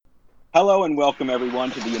Hello and welcome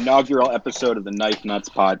everyone to the inaugural episode of the Knife Nuts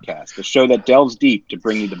podcast, the show that delves deep to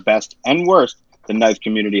bring you the best and worst the knife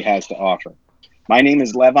community has to offer. My name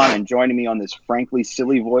is Levon, and joining me on this frankly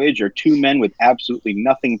silly voyage are two men with absolutely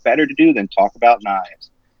nothing better to do than talk about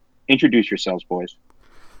knives. Introduce yourselves, boys.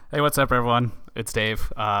 Hey, what's up, everyone? It's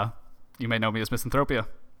Dave. You may know me as Misanthropia.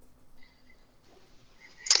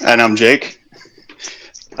 And I'm Jake,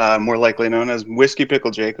 more likely known as Whiskey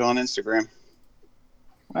Pickle Jake on Instagram.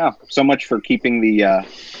 Wow, so much for keeping the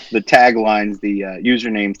taglines, the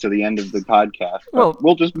usernames to the end of the podcast. Well,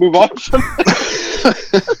 we'll just move on.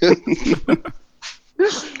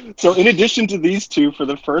 So, in addition to these two, for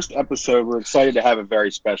the first episode, we're excited to have a very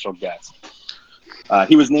special guest.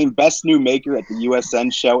 He was named Best New Maker at the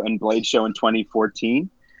USN Show and Blade Show in 2014,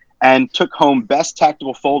 and took home Best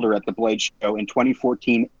Tactical Folder at the Blade Show in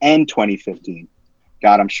 2014 and 2015.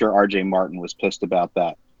 God, I'm sure RJ Martin was pissed about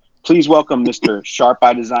that. Please welcome Mr. Sharp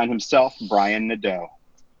Eye Design himself, Brian Nadeau.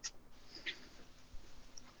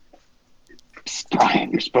 Psst,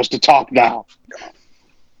 Brian, you're supposed to talk now.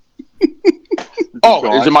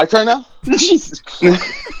 Oh, is it my turn now? Jesus Christ.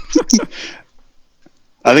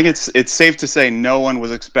 I think it's safe to say no one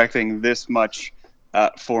was expecting this much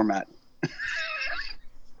format.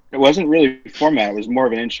 It wasn't really format. It was more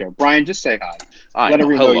of an intro. Brian, just say hi.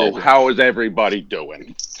 Hello. How is everybody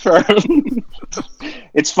doing?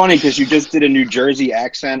 It's funny because you just did a New Jersey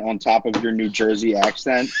accent on top of your New Jersey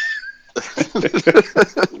accent.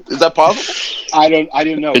 Is that possible? I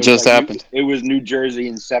didn't know. It just happened. It was New Jersey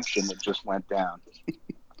Inception that just went down.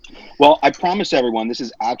 Well, I promise everyone this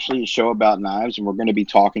is actually a show about knives, and we're going to be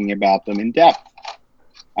talking about them in depth.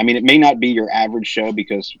 I mean, it may not be your average show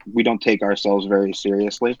because we don't take ourselves very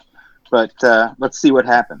seriously, but let's see what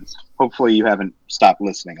happens. Hopefully you haven't stopped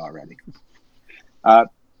listening already.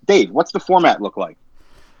 Dave, what's the format look like?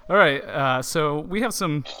 All right, so we have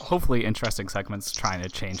some hopefully interesting segments trying to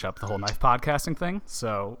change up the whole knife podcasting thing.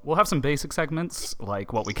 So we'll have some basic segments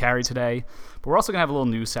like what we carry today, but we're also going to have a little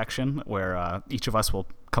news section where each of us will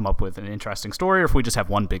come up with an interesting story, or if we just have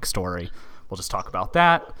one big story, we'll just talk about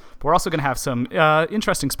that. But we're also going to have some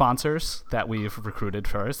interesting sponsors that we've recruited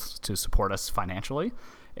for us to support us financially,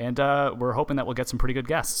 and we're hoping that we'll get some pretty good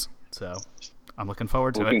guests. So I'm looking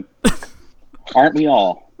forward to it. Aren't we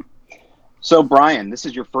all? So, Brian, this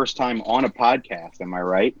is your first time on a podcast, am I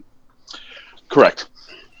right? Correct.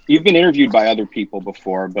 You've been interviewed by other people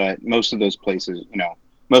before, but most of those places,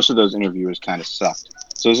 most of those interviewers kind of sucked.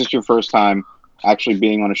 So is this your first time actually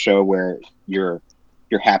being on a show where you're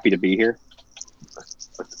happy to be here?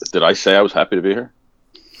 Did I say I was happy to be here?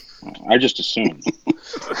 I just assumed.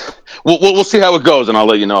 We'll see how it goes, and I'll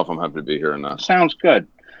let you know if I'm happy to be here or not. Sounds good.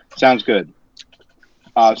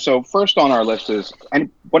 So first on our list is, and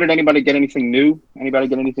what did anybody get anything new? Anybody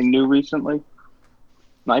get anything new recently,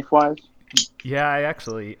 knife-wise? Yeah, I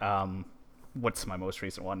actually, what's my most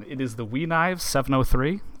recent one? It is the We Knives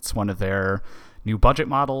 703. It's one of their new budget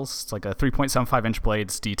models. It's like a 3.75-inch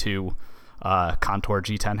blades, D2 contour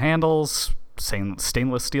G10 handles,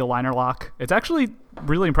 stainless steel liner lock. It's actually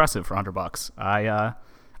really impressive for $100. I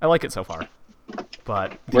like it so far.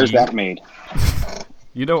 But where's that made?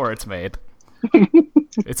 You know where it's made.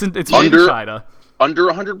 It's made in China. Under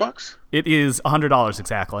 $100? It is $100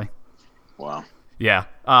 exactly. Wow. Yeah.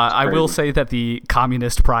 I will say that the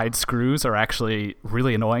Communist Pride screws are actually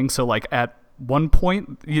really annoying. So, like, at one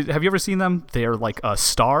point, have you ever seen them? They're like a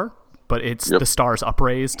star, but it's the star's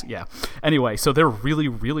upraised. Yeah. Anyway, so they're really,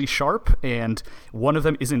 really sharp, and one of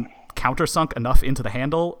them isn't countersunk enough into the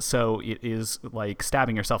handle, so it is like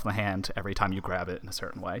stabbing yourself in the hand every time you grab it in a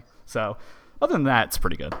certain way. So, other than that, it's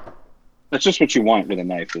pretty good. That's just what you want with a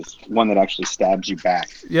knife, is one that actually stabs you back.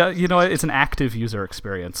 Yeah, it's an active user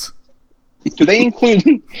experience. Do they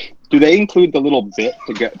include the little bit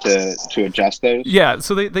to adjust those? Yeah,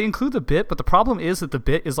 so they include the bit, but the problem is that the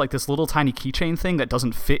bit is like this little tiny keychain thing that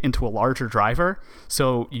doesn't fit into a larger driver,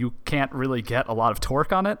 so you can't really get a lot of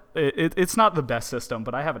torque on it. It's not the best system,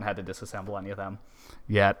 but I haven't had to disassemble any of them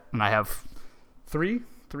yet, and I have three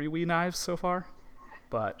Wii knives so far.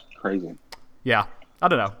 But crazy. Yeah. I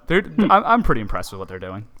don't know. I'm pretty impressed with what they're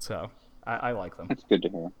doing, so I like them. That's good to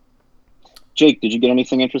hear. Jake, did you get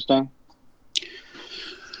anything interesting?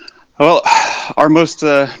 Well,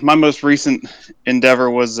 my most recent endeavor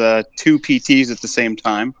was two PTs at the same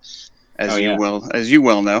time, as you well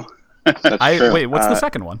know. That's true. Wait, what's the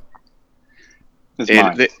second one?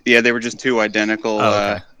 They were just two identical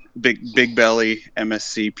okay. big belly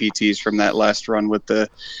MSC PTs from that last run with the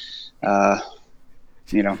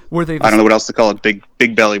you know, Were they? I don't know what else to call it.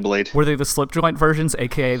 Big belly blade. Were they the slip joint versions,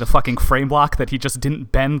 aka the fucking frame lock that he just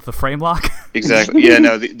didn't bend the frame lock? Exactly. Yeah.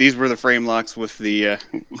 No, these were the frame locks with the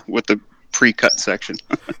pre-cut section.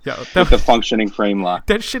 Yeah, With the functioning frame lock.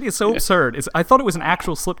 that shit is so absurd. I thought it was an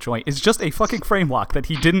actual slip joint. It's just a fucking frame lock that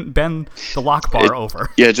he didn't bend the lock bar over.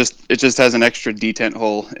 Yeah, it just has an extra detent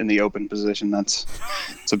hole in the open position. That's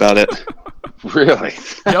about it. Really?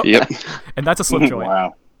 Yep. And that's a slip joint.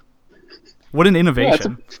 Wow. What an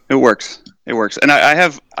innovation. It works. And I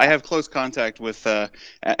have close contact with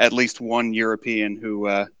at least one European who,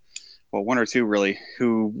 well, one or two really,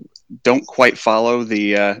 who don't quite follow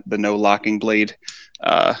the no locking blade,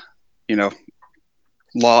 law.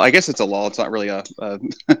 I guess it's a law. It's not really a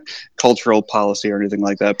cultural policy or anything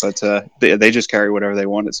like that. But they just carry whatever they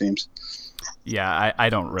want. It seems. Yeah, I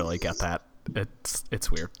don't really get that.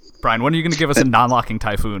 It's weird. Brian, when are you going to give us a non-locking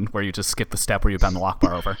Typhoon where you just skip the step where you bend the lock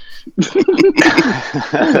bar over?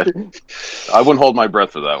 I wouldn't hold my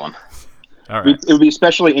breath for that one. All right. It would be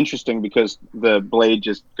especially interesting because the blade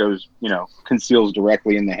just goes, conceals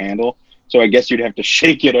directly in the handle. So I guess you'd have to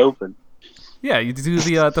shake it open. Yeah, you do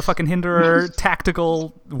the fucking Hinderer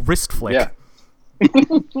tactical wrist flick. Yeah.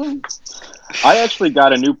 I actually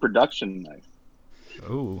got a new production knife.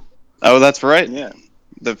 Ooh. Oh, that's right. Yeah.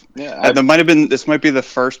 This might be the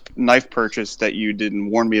first knife purchase that you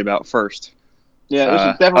didn't warn me about first. Yeah, this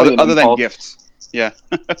is definitely other than gifts. Yeah.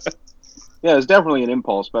 Yeah, it's definitely an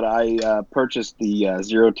impulse, but I purchased the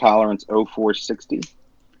Zero Tolerance 0460.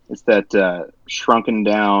 It's that shrunken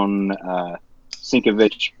down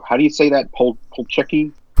Sinkovich. How do you say that?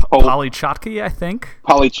 Polcheki? Polychotki, I think.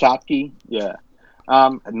 Polychotki, yeah.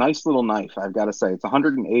 A nice little knife, I've got to say. It's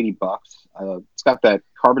 $180. It's got that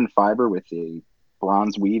carbon fiber with the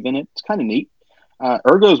bronze weave in it. It's kind of neat.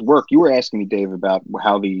 Ergos work. You were asking me, Dave, about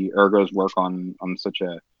how the ergos work on such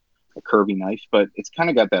a curvy knife, but it's kind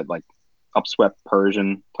of got that like upswept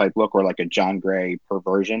Persian type look, or like a John Gray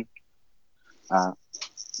perversion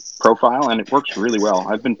profile, and it works really well.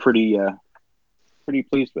 I've been pretty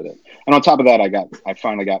pleased with it. And on top of that, I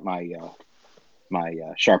finally got my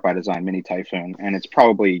Sharp by Design Mini Typhoon, and it's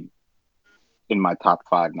probably in my top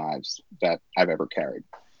 5 knives that I've ever carried.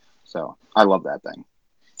 So I love that thing.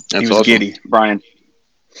 That's he was awesome. giddy. Brian,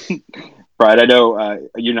 I know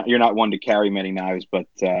you're not one to carry many knives, but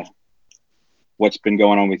what's been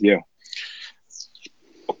going on with you?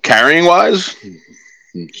 Carrying wise?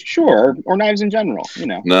 Sure, or knives in general,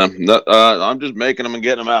 No, I'm just making them and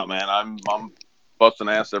getting them out, man. I'm busting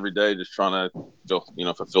ass every day, just trying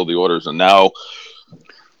to fulfill the orders. And now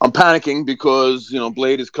I'm panicking because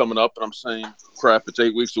Blade is coming up, and I'm saying, crap, it's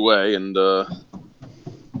 8 weeks away, and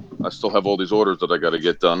I still have all these orders that I got to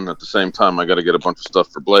get done. At the same time, I got to get a bunch of stuff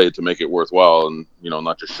for Blade to make it worthwhile, and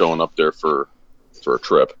not just showing up there for a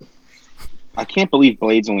trip. I can't believe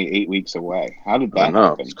Blade's only 8 weeks away. How did that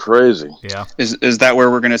happen? It's crazy. Yeah. Is that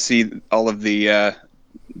where we're going to see all of the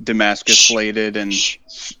Damascus bladed and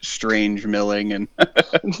strange milling and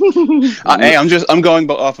hey, I'm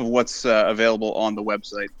going off of what's available on the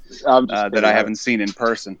website that I haven't seen in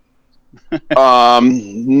person.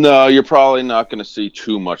 No, you're probably not going to see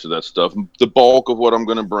too much of that stuff. The bulk of what I'm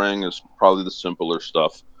going to bring is probably the simpler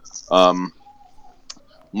stuff.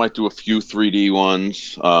 Might do a few 3D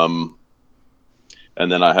ones. And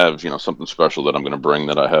then I have, something special that I'm going to bring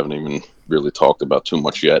that I haven't even really talked about too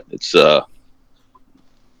much yet. It's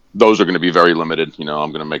those are going to be very limited. I'm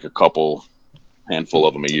going to make a handful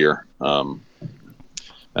of them a year. And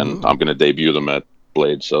I'm going to debut them at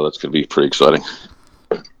Blade, so that's going to be pretty exciting.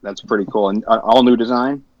 That's pretty cool. And all new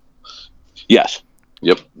design? Yes.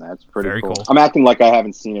 Yep. That's pretty Very cool. I'm acting like I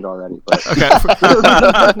haven't seen it already. But Okay.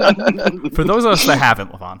 For those of us that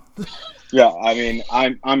haven't, Levon. yeah, I mean,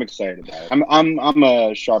 I'm excited about it. I'm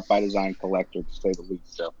a Sharp by Design collector, to say the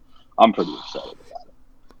least. So I'm pretty excited about it.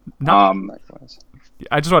 No.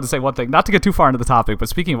 I just wanted to say one thing, not to get too far into the topic, but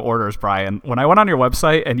speaking of orders, Brian, when I went on your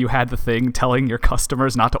website and you had the thing telling your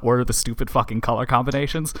customers not to order the stupid fucking color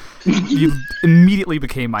combinations, you immediately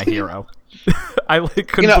became my hero. I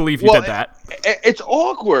couldn't believe you did that. It's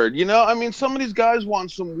awkward, I mean, some of these guys want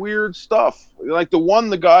some weird stuff. Like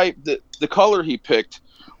the guy, the color he picked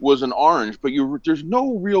was an orange, but there's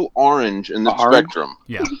no real orange in the spectrum.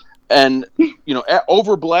 Yeah. And,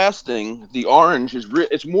 over blasting, the orange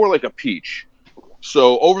it's more like a peach.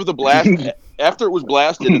 So over the blast, after it was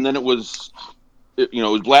blasted, and then it was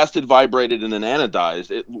blasted, vibrated, and then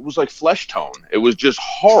anodized. It was like flesh tone. It was just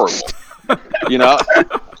horrible,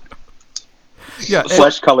 Yeah,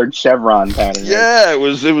 flesh-colored chevron pattern. Yeah, it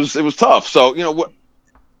was tough. So what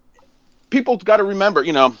people got to remember,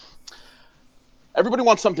 everybody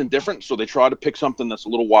wants something different, so they try to pick something that's a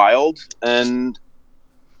little wild, and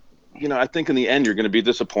I think in the end you're going to be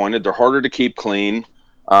disappointed. They're harder to keep clean.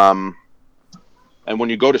 And when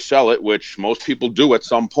you go to sell it, which most people do at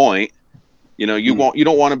some point, you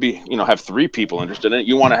don't want to be, have three people interested in it.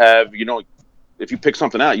 You want to have, if you pick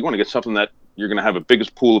something out, you want to get something that you're going to have a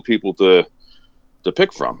biggest pool of people to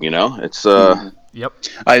pick from. It's Yep.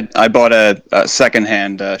 I bought a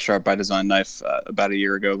secondhand Sharp by Design knife about a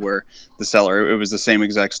year ago, where the seller, it was the same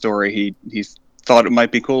exact story. He thought it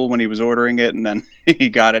might be cool when he was ordering it, and then he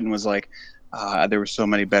got it and was like, there were so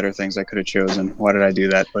many better things I could have chosen. Why did I do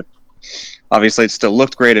that? But obviously it still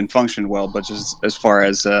looked great and functioned well, but just as far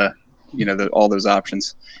as all those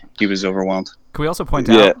options, he was overwhelmed. Can we also point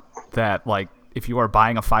out that, like, if you are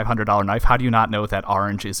buying a $500 knife, how do you not know that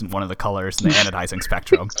orange isn't one of the colors in the anodizing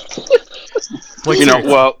spectrum?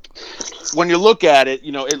 Well, when you look at it,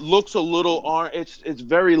 it looks a little orange. It's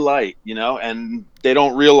very light, and they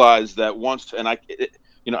don't realize that once. And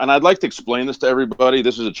and I'd like to explain this to everybody.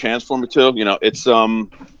 This is a chance for me to. It's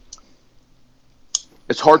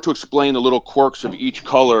hard to explain the little quirks of each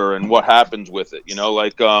color and what happens with it.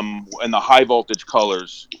 Like in the high voltage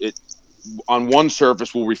colors, it on one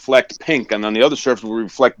surface will reflect pink, and on the other surface will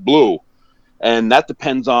reflect blue, and that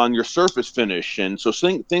depends on your surface finish. And so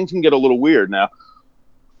things can get a little weird. Now,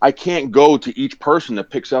 I can't go to each person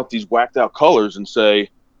that picks out these whacked out colors and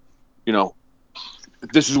say,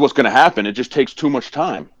 this is what's going to happen. It just takes too much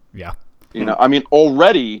time. Yeah.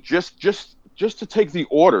 Already just to take the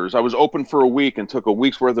orders, I was open for a week and took a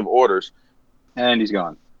week's worth of orders. And he's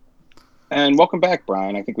gone. And welcome back,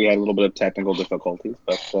 Brian. I think we had a little bit of technical difficulties,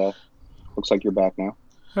 but looks like you're back now.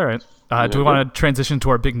 All right. Do we want to transition to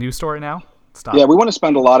our big news story now? Stop. Yeah, we want to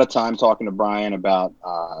spend a lot of time talking to Brian about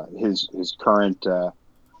his current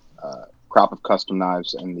crop of custom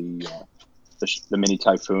knives and the Mini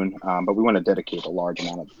Typhoon, but we want to dedicate a large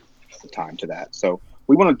amount of time to that. So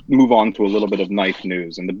we want to move on to a little bit of knife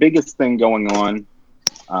news. And the biggest thing going on,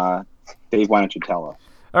 Dave, why don't you tell us?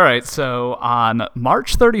 All right, so on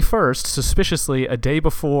March 31st, suspiciously a day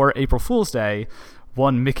before April Fool's Day,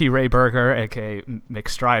 one Mickey Ray Berger, a.k.a. Mick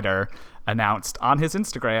Strider, announced on his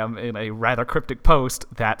Instagram in a rather cryptic post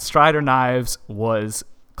that Strider Knives was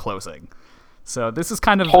closing. So this is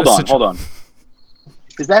kind of... Hold on.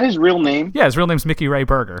 Is that his real name? Yeah, his real name's Mickey Ray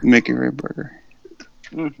Berger. Mickey Ray Berger.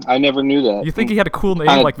 I never knew that. You think he had a cool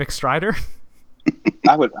name like Mick Strider?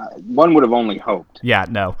 One would have only hoped. Yeah,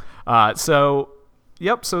 no. So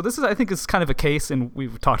this is, I think, is kind of a case, and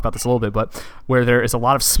we've talked about this a little bit, but where there is a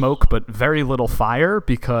lot of smoke but very little fire,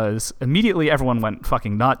 because immediately everyone went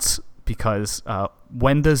fucking nuts, because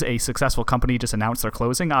when does a successful company just announce they're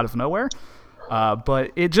closing out of nowhere?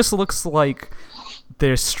 But it just looks like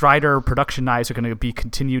the Strider production knives are going to be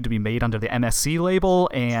continued to be made under the MSC label,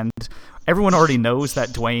 and everyone already knows that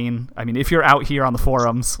Dwayne, if you're out here on the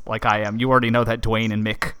forums like I am, you already know that Dwayne and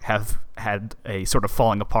Mick have had a sort of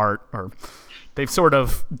falling apart, or they've sort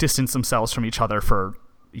of distanced themselves from each other for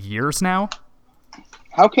years now.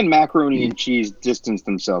 How can macaroni and cheese distance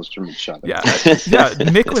themselves from each other? Yeah.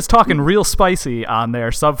 Mick was talking real spicy on their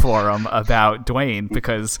subforum about Dwayne,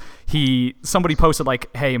 because somebody posted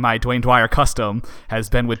like, "Hey, my Dwayne Dwyer custom has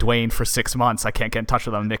been with Dwayne for 6 months. I can't get in touch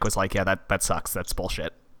with him." Mick was like, "Yeah, that sucks. That's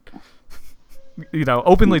bullshit."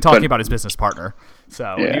 Openly talking about his business partner.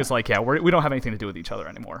 So he was like, "Yeah, we don't have anything to do with each other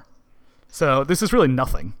anymore." So this is really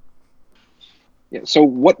nothing. Yeah. So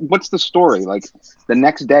what's the story? Like, the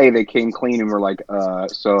next day they came clean and were like,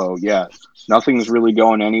 nothing's really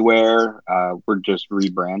going anywhere. We're just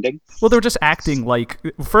rebranding. Well, they were just acting like,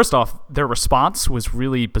 first off, their response was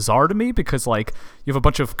really bizarre to me, because like you have a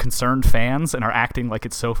bunch of concerned fans and are acting like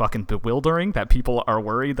it's so fucking bewildering that people are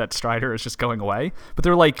worried that Strider is just going away. But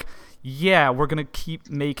they're like, yeah, we're going to keep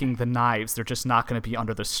making the knives. They're just not going to be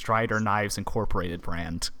under the Strider Knives Incorporated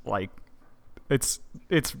brand. Like, it's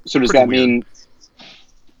so does that weird.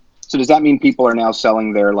 So does that mean people are now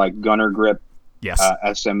selling their like Gunner Grip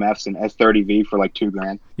SMFs and S30V for like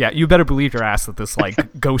 $2,000? Yeah, you better believe your ass that this like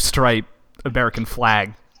Ghost Stripe American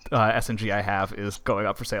flag SNG I have is going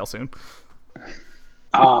up for sale soon.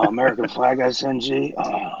 Oh, American flag SNG.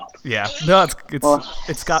 Oh. Yeah, no,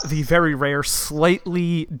 it's got the very rare,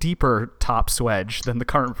 slightly deeper top swedge than the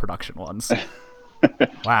current production ones.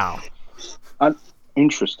 Wow.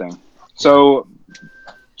 Interesting. So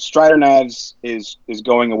Strider Knives is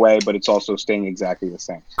going away, but it's also staying exactly the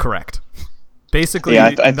same. Correct. Basically,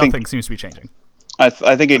 nothing seems to be changing. I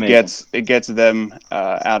think it gets them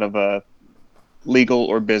out of a legal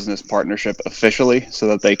or business partnership officially, so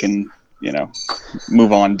that they can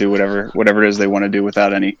move on, do whatever it is they want to do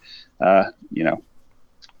without any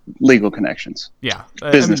legal connections. Yeah,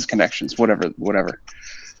 business connections, whatever.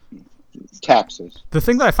 taxes. The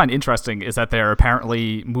thing that I find interesting is that they're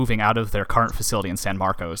apparently moving out of their current facility in San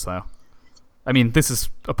Marcos, though. I mean, this is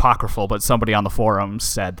apocryphal, but somebody on the forums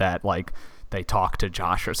said that, like, they talked to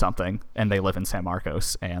Josh or something, and they live in San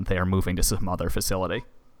Marcos, and they are moving to some other facility.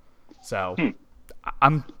 So, I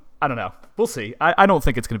don't know. We'll see. I don't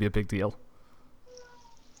think it's going to be a big deal.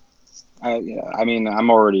 Yeah, I mean,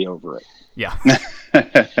 I'm already over it. Yeah.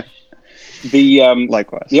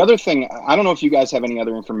 Likewise. The other thing, I don't know if you guys have any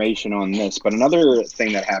other information on this, but another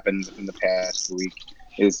thing that happened in the past week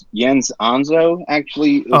is Jens Anzo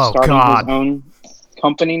actually is starting his own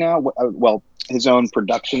company now. Well, his own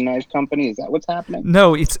production knife company. Is that what's happening?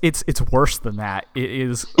 No, it's worse than that. It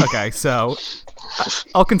is okay. So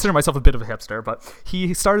I'll consider myself a bit of a hipster, but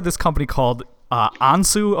he started this company called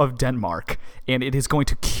Ansu of Denmark, and it is going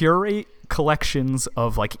to curate collections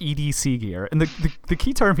of like EDC gear. And the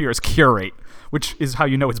key term here is curate, which is how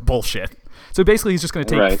you know it's bullshit. So basically, he's just going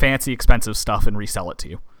to take fancy, expensive stuff and resell it to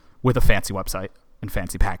you with a fancy website and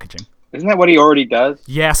fancy packaging. Isn't that what he already does?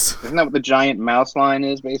 Yes. Isn't that what the giant mouse line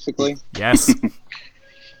is, basically? Yes.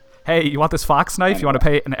 Hey, you want this fox knife? You want to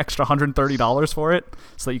pay an extra $130 for it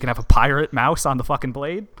so that you can have a pirate mouse on the fucking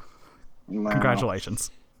blade? No.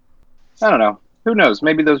 Congratulations. I don't know. Who knows?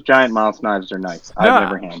 Maybe those giant mouse knives are nice. I've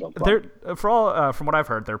never handled one. They're from what I've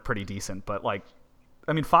heard, they're pretty decent. But like,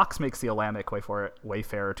 I mean, Fox makes the Olamic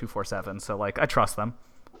Wayfarer 247, so like, I trust them.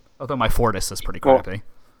 Although my Fortis is pretty crappy. Well,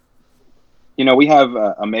 you know, we have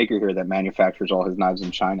a maker here that manufactures all his knives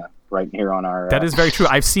in China, right here on our. That is very true.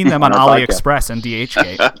 I've seen them on AliExpress and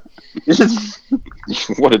DHgate.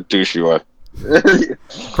 What a douche you are.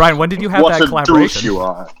 Brian, when did you have that collaboration? What a douche you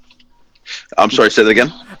are. I'm sorry, say that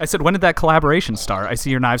again? I said, when did that collaboration start? I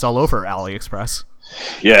see your knives all over AliExpress.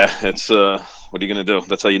 Yeah, it's, what are you going to do?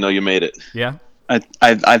 That's how you know you made it. Yeah?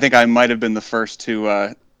 I think I might have been the first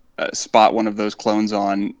to spot one of those clones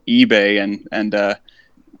on eBay and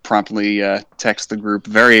promptly text the group,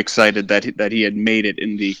 very excited that he had made it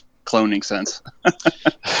in the cloning sense.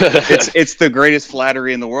 It's the greatest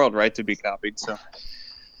flattery in the world, right, to be copied. So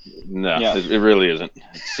no, it really isn't.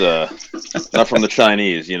 It's not from the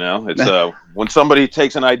Chinese, you know. It's when somebody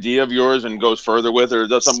takes an idea of yours and goes further with it or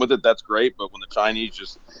does something with it, that's great. But when the Chinese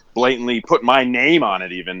just blatantly put my name on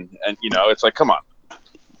it, even, and you know, it's like, come on.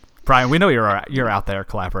 Brian, we know you're out there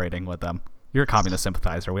collaborating with them. You're a communist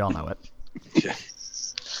sympathizer. We all know it. Yeah.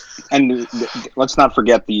 And let's not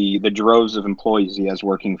forget the droves of employees he has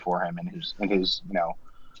working for him in his you know,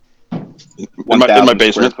 in my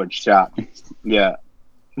basement foot shop. Yeah,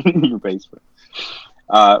 your basement.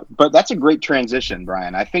 But that's a great transition,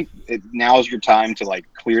 Brian. I think now's your time to like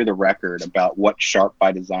clear the record about what Sharp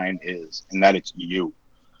by Design is, and that it's you.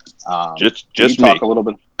 Just me. Talk a little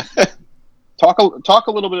bit. Talk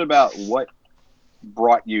a little bit about what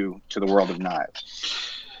brought you to the world of knives.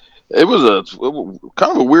 It was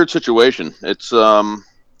kind of a weird situation. It's, you know,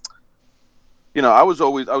 I was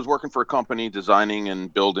working for a company designing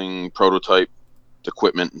and building prototype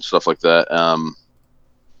equipment and stuff like that.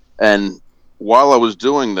 And while I was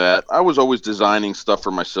doing that, I was always designing stuff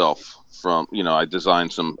for myself. From, you know, I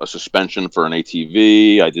designed a suspension for an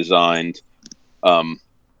ATV. I designed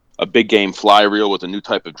a big game fly reel with a new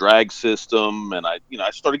type of drag system. And I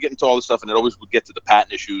started getting to all this stuff, and it always would get to the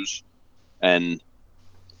patent issues. And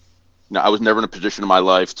I was never in a position in my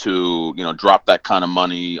life to, you know, drop that kind of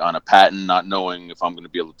money on a patent, not knowing if I'm going to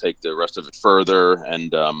be able to take the rest of it further,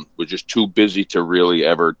 and was just too busy to really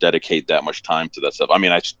ever dedicate that much time to that stuff. I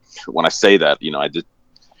mean, when I say that, you know, I did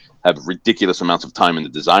have ridiculous amounts of time in the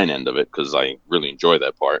design end of it because I really enjoy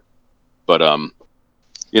that part. But,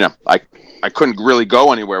 you know, I couldn't really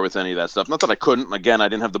go anywhere with any of that stuff. Not that I couldn't. Again, I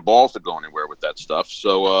didn't have the balls to go anywhere with that stuff.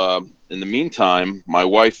 So in the meantime, my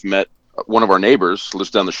wife met one of our neighbors,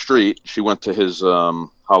 lives down the street. She went to his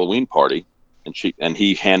Halloween party, and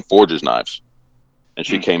he hand forges knives. And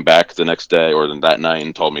she came back the next day or that night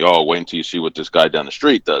and told me, "Oh, wait until you see what this guy down the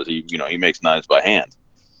street does. He makes knives by hand."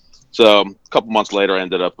 So a couple months later, I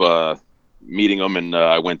ended up meeting him, and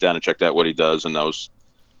I went down and checked out what he does. And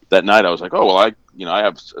that night, I was like, "Oh, well, I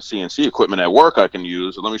have CNC equipment at work I can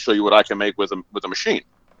use. So let me show you what I can make with a machine."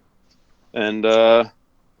 And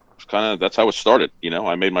that's how it started. You know,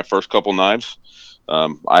 I made my first couple knives.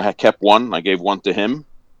 I had kept one. I gave one to him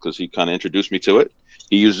because he kind of introduced me to it.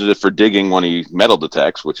 He uses it for digging when he metal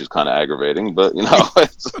detects, which is kind of aggravating, but you know.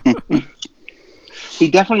 He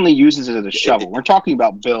definitely uses it as a shovel. We're talking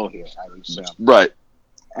about Bill here, I would assume. Right.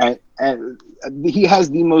 And he has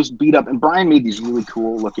the most beat up, and Brian made these really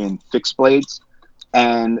cool looking fixed blades,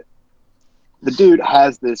 and the dude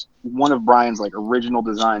has this one of Brian's like original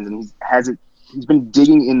designs, and he has it he's been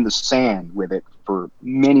digging in the sand with it for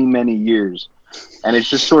many, many years. And it's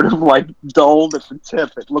just sort of like dulled at the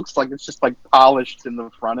tip. It looks like it's just like polished in the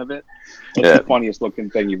front of it. It's Yeah. the funniest looking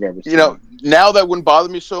thing you've ever seen. You know, now that wouldn't bother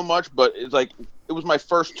me so much, but it's like it was my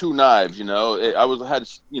first two knives. You know, had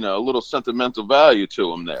a little sentimental value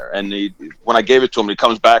to him there. And when I gave it to him, he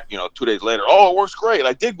comes back 2 days later. Oh, it works great.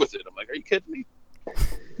 I dig with it. I'm like, are you kidding me?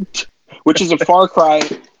 Which is a far cry.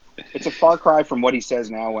 It's a far cry from what he says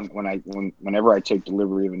now. Whenever I take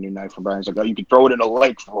delivery of a new knife from Brian, he's like, "Oh, you can throw it in a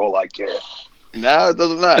lake for all I care." No, it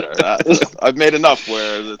doesn't matter. I've made enough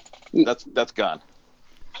where that's gone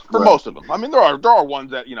for Right. most of them. I mean, there are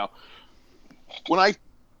ones that when I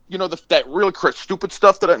that really stupid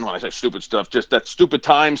stuff that when I say stupid stuff, just that stupid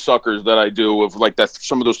time suckers that I do of like that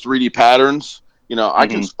some of those 3D patterns.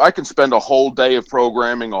 I can spend a whole day of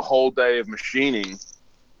programming, a whole day of machining,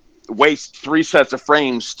 waste 3 sets of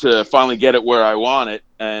frames to finally get it where I want it,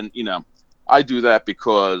 and I do that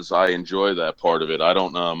because I enjoy that part of it. I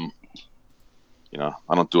don't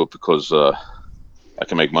I don't do it because I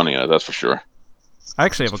can make money. That's for sure. I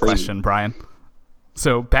actually have a question, Brian.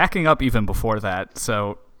 So backing up even before that,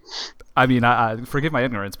 so I mean, forgive my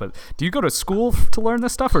ignorance, but do you go to school to learn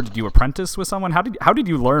this stuff, or did you apprentice with someone? How did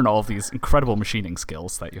you learn all of these incredible machining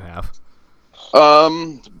skills that you have?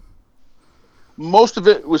 Most of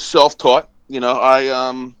it was self-taught.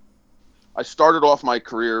 I started off my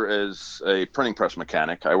career as a printing press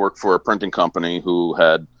mechanic. I worked for a printing company who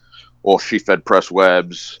had all sheet-fed press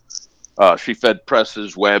webs, sheet-fed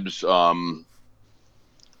presses, webs, all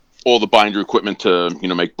the binder equipment to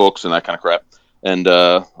make books and that kind of crap. And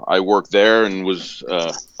I worked there and was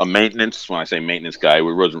a maintenance. When I say maintenance guy, it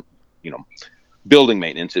wasn't building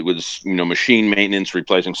maintenance. It was machine maintenance,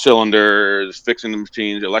 replacing cylinders, fixing the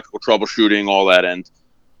machines, electrical troubleshooting, all that, and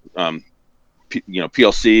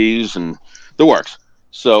PLCs and the works.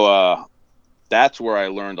 So that's where I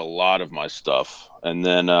learned a lot of my stuff. And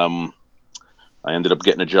then I ended up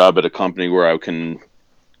getting a job at a company where I can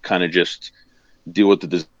kind of just deal with the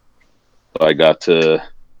design. I got to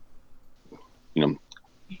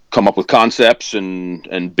come up with concepts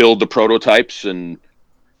and build the prototypes, and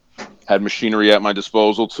had machinery at my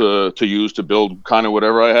disposal to use to build kind of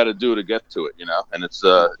whatever I had to do to get to it, And it's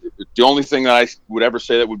the only thing that I would ever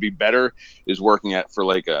say that would be better is working for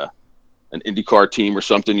like an IndyCar team or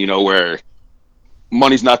something, where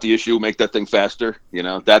money's not the issue. Make that thing faster,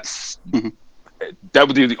 That's that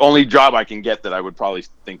would be the only job I can get that I would probably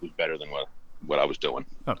think was better than what I was doing.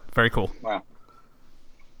 Oh, very cool. Wow.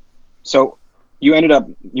 So you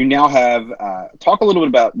now have talk a little bit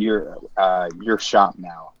about your shop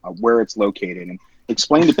now, where it's located, and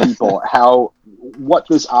explain to people what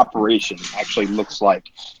this operation actually looks like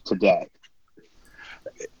today.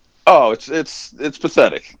 Oh, it's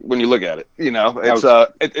pathetic when you look at it.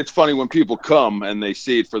 It's funny when people come and they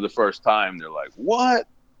see it for the first time. They're like, "What?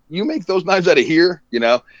 You make those knives out of here?"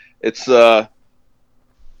 It's I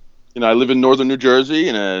live in northern New Jersey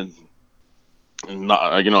in a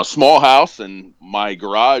small house, and my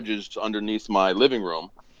garage is underneath my living room,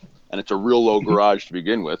 and it's a real low garage to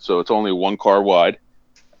begin with, so it's only 1 car wide,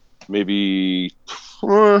 maybe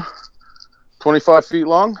 25 feet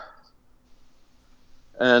long,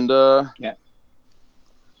 and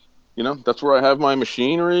that's where I have my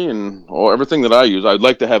machinery and everything that I use. I'd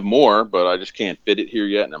like to have more, but I just can't fit it here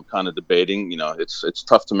yet, and I'm kind of debating. It's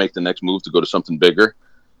tough to make the next move to go to something bigger,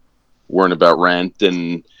 worrying about rent,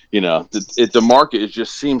 and the market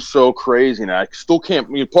just seems so crazy, and I still can't.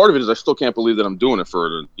 Part of it is I still can't believe that I'm doing it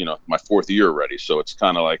for my 4th year already. So it's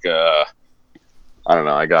kind of like I don't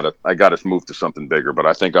know. I gotta move to something bigger, but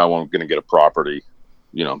I think I'm going to get a property.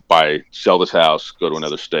 Sell this house, go to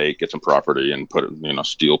another state, get some property, and put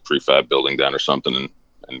steel prefab building down or something,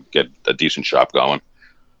 and get a decent shop going.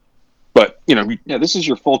 But this is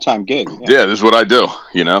your full-time gig. Yeah, this is what I do.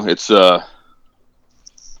 It's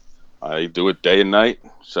I do it day and night,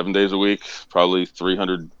 7 days a week, probably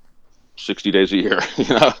 360 days a year.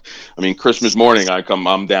 Christmas morning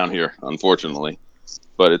I'm down here, unfortunately.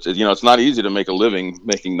 But it's not easy to make a living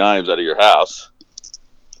making knives out of your house.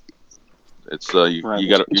 It's you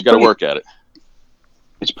got to work at it.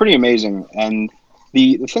 It's pretty amazing, and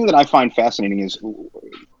the thing that I find fascinating is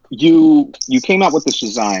you came out with this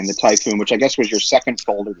design, the Typhoon, which I guess was your second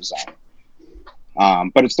folder design.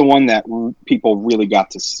 But it's the one that people really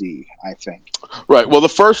got to see, I think. Right. Well, the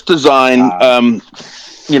first design, I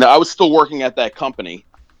was still working at that company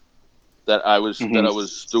that I was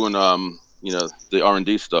doing, the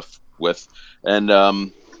R&D stuff with, and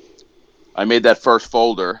I made that first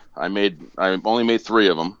folder. I only made 3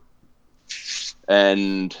 of them,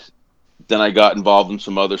 and then I got involved in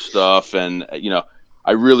some other stuff, and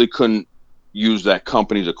I really couldn't use that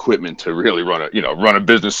company's equipment to really run a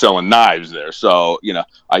business selling knives there. So,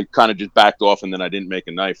 I kind of just backed off, and then I didn't make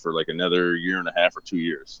a knife for like another year and a half or 2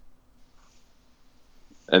 years.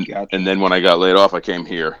 And Gotcha. and then when I got laid off, I came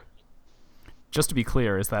here. Just to be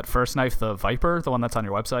clear, is that first knife the Viper, the one that's on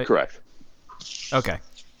your website? Correct. Okay.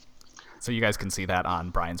 So you guys can see that on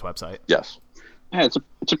Brian's website. Yes. Yeah, it's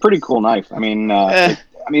a pretty cool knife. I mean,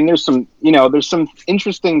 there's some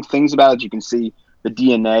interesting things about it. You can see the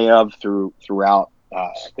DNA of throughout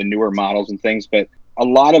the newer models and things, but a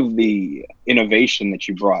lot of the innovation that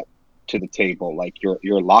you brought to the table, like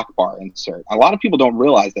your lock bar insert, a lot of people don't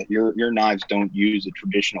realize that your knives don't use a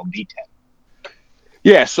traditional D10.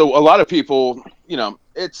 Yeah. So a lot of people,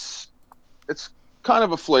 it's kind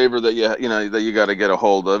of a flavor that that you got to get a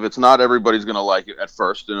hold of. It's not everybody's going to like it at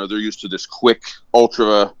first. They're used to this quick,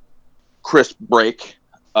 ultra crisp break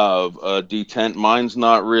of D10. Mine's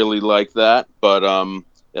not really like that, but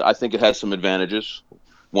I think it has some advantages.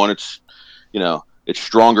 One, it's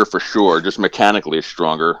stronger for sure. Just mechanically, it's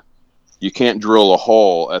stronger. You can't drill a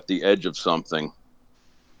hole at the edge of something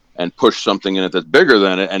and push something in it that's bigger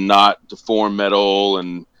than it and not deform metal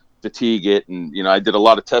and fatigue it. And I did a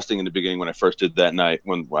lot of testing in the beginning when I first did that night,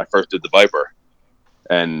 when I first did the Viper,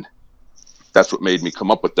 and that's what made me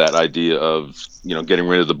come up with that idea of getting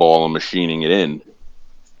rid of the ball and machining it in.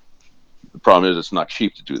 The problem is it's not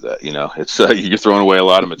cheap to do that. It's you're throwing away a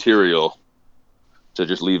lot of material to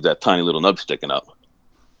just leave that tiny little nub sticking up.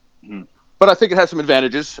 Mm-hmm. But I think it has some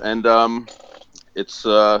advantages, and it's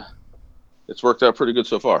worked out pretty good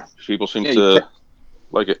so far. People seem to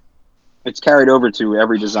like it. It's carried over to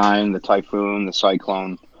every design: the Typhoon, the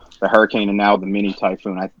Cyclone, the Hurricane, and now the Mini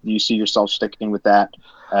Typhoon. Do you see yourself sticking with that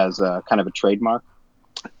as kind of a trademark?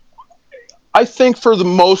 I think for the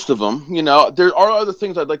most of them, there are other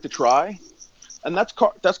things I'd like to try, and that's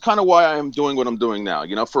kind of why I am doing what I'm doing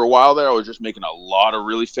now. For a while there, I was just making a lot of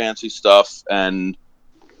really fancy stuff,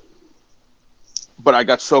 but I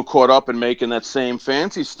got so caught up in making that same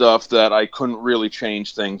fancy stuff that I couldn't really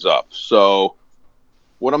change things up. So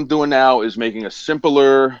what I'm doing now is making a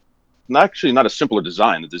simpler, not a simpler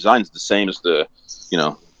design. The design's the same as the,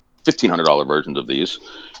 $1,500 versions of these.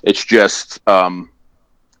 It's just, I'm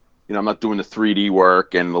not doing the 3D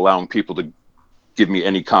work and allowing people to give me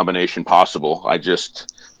any combination possible. I'd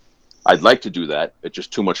like to do that. It's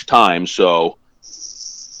just too much time. So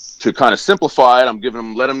to kind of simplify it, I'm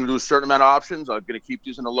letting them do a certain amount of options. I'm going to keep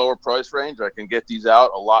these in a lower price range. I can get these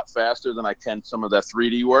out a lot faster than I can some of that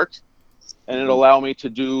 3D work. And it'll allow me to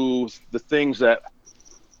do the things that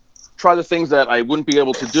I wouldn't be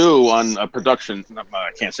able to do on a production.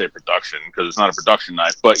 I can't say production because it's not a production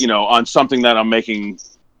knife, but on something that I'm making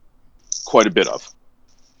quite a bit of.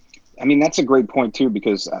 I mean, that's a great point too,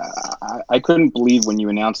 because I couldn't believe when you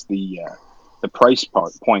announced the price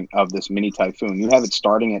point of this Mini Typhoon. You have it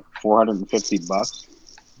starting at $450.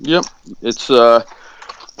 Yep, it's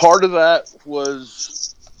part of that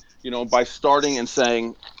was by starting and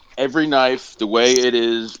saying every knife the way it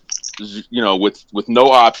is, with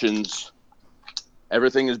no options,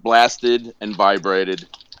 everything is blasted and vibrated,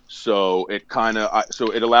 so it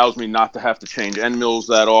allows me not to have to change end mills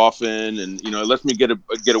that often, and it lets me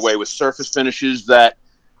get away with surface finishes that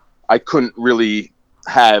I couldn't really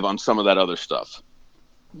have on some of that other stuff.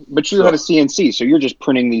 But you have a CNC, so you're just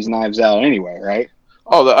printing these knives out anyway, right?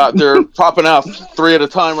 Oh, they're popping out 3 at a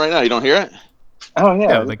time right now. You don't hear it? Oh yeah.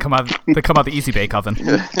 Yeah, they come out the Easy Bake Oven.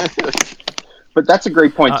 But that's a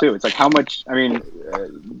great point too. It's like how much. I mean,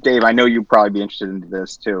 Dave, I know you'd probably be interested in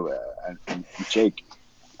this too, and Jake.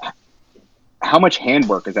 How much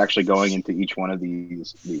handwork is actually going into each one of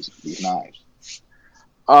these knives?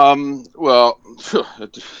 Well,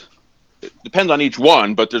 it depends on each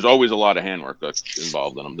one, but there's always a lot of handwork that's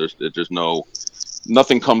involved in them. There's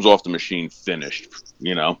nothing comes off the machine finished.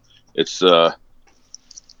 It's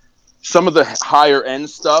some of the higher end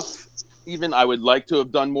stuff. Even I would like to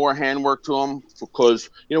have done more handwork to them,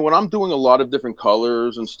 because when I'm doing a lot of different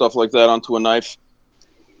colors and stuff like that onto a knife,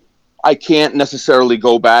 I can't necessarily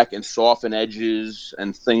go back and soften edges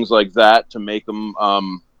and things like that to make them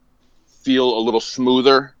feel a little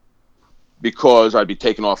smoother, because I'd be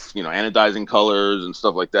taking off, anodizing colors and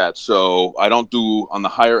stuff like that. So I don't do, on the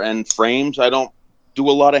higher end frames, I don't do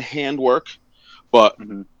a lot of handwork, but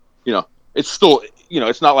it's still,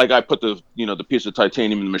 it's not like I put the piece of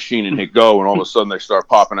titanium in the machine and hit go and all of a sudden they start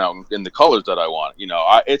popping out in the colors that I want.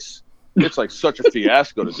 It's like such a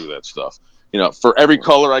fiasco to do that stuff. For every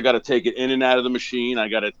color, I got to take it in and out of the machine. I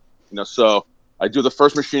got to, so I do the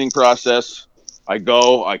first machining process. I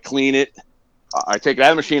go, I clean it. I take it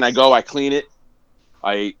out of the machine. I go, I clean it.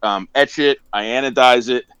 I etch it. I anodize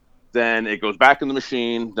it. then it goes back in the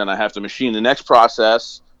machine, then I have to machine the next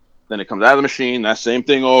process, then it comes out of the machine, that same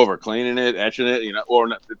thing over, cleaning it, etching it, or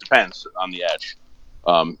it depends on the etch.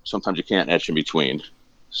 Sometimes you can't etch in between.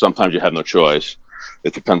 Sometimes you have no choice.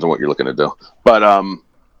 It depends on what you're looking to do. But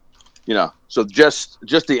so just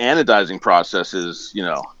the anodizing process is,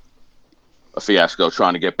 a fiasco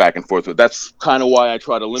trying to get back and forth with. That's kind of why I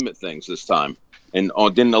try to limit things this time, and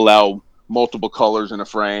didn't allow multiple colors in a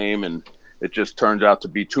frame, and it just turns out to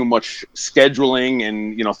be too much scheduling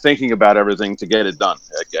and thinking about everything to get it done.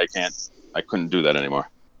 I couldn't do that anymore.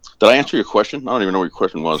 Did I answer your question? I don't even know what your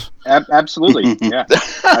question was. Absolutely, yeah.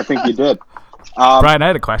 I think you did. Brian, I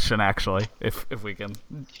had a question actually, if we can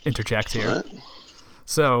interject here. Right.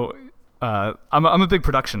 So, I'm a big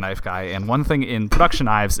production knife guy, and one thing in production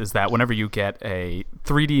knives is that whenever you get a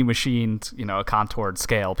 3D machined, a contoured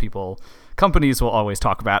scale, companies will always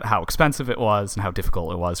talk about how expensive it was and how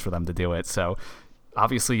difficult it was for them to do it. So,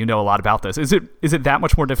 obviously, you know a lot about this. Is it that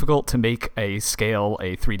much more difficult to make a scale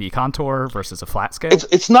a 3D contour versus a flat scale?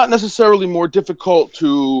 It's not necessarily more difficult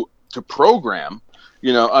to program.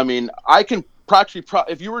 I mean, I can actually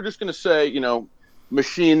if you were just going to say,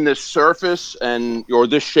 machine this surface or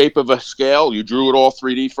this shape of a scale, you drew it all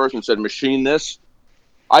 3D first and said machine this,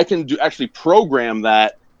 I can actually program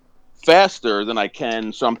that faster than I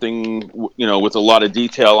can something with a lot of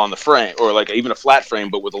detail on the frame, or like even a flat frame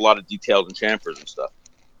but with a lot of details and chamfers and stuff,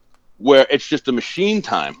 where it's just a machine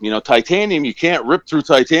time. Titanium, you can't rip through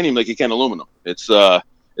titanium like you can aluminum. It's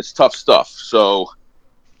tough stuff. So,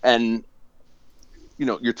 and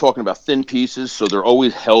you're talking about thin pieces, so they're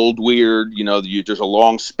always held weird. There's a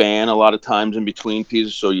long span a lot of times in between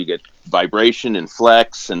pieces, so you get vibration and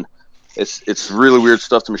flex, and it's really weird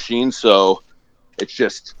stuff to machine. So it's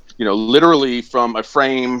just, literally from a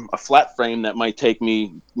flat frame that might take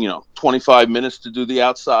me, 25 minutes to do the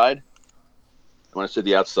outside. When I say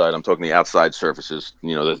the outside, I'm talking the outside surfaces.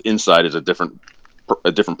 The inside is a different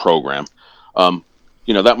program.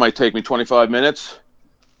 That might take me 25 minutes.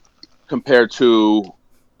 Compared to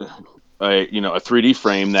a 3D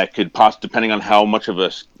frame that could depending on how much of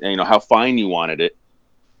how fine you wanted it,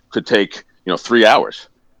 could take 3 hours.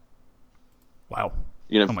 Wow.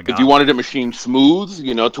 Oh my God. If you wanted it machined smooth,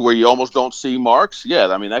 to where you almost don't see marks, yeah,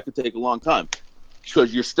 I mean that could take a long time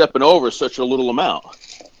because you're stepping over such a little amount.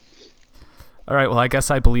 All right, well, I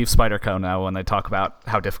guess I believe Spyderco now when they talk about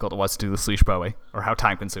how difficult it was to do the Sleesh Bowie, or how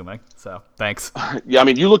time-consuming. So, thanks. Yeah, I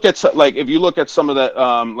mean, you look at if you look at some of that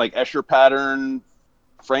like Escher pattern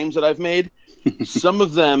frames that I've made, some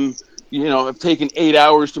of them, have taken 8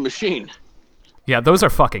 hours to machine. Yeah, those are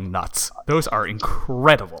fucking nuts. Those are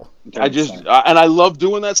incredible. I love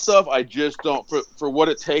doing that stuff. I just don't for what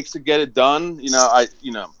it takes to get it done. I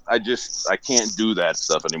can't do that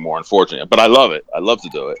stuff anymore, unfortunately. But I love it. I love to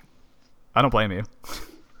do it. I don't blame you.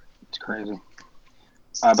 It's crazy.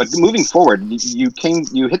 But moving forward, you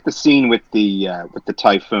hit the scene with the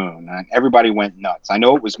Typhoon, and everybody went nuts. I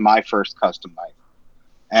know it was my first custom knife,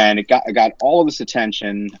 and it got all of this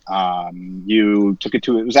attention. You took it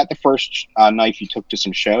was that the first knife you took to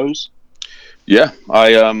some shows? Yeah,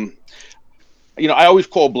 I always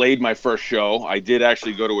call Blade my first show. I did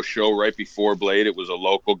actually go to a show right before Blade. It was a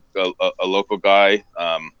local guy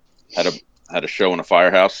had a show in a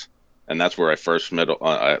firehouse. And that's where I first met. No,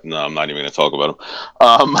 I'm not even going to talk about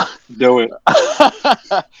him. Do it.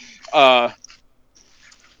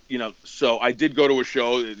 So I did go to a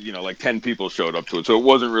show. Like 10 people showed up to it, so it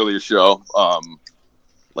wasn't really a show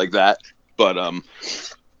like that. But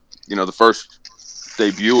the first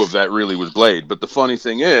debut of that really was Blade. But the funny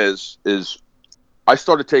thing is I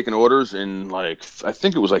started taking orders in I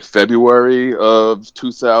think it was February of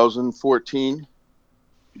 2014.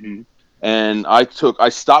 Mm-hmm. And I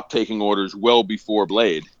stopped taking orders well before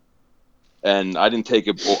Blade, and I didn't take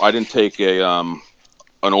an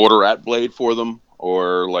order at Blade for them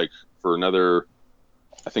or for another,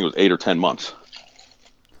 I think it was 8 or 10 months.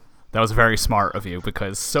 That was very smart of you,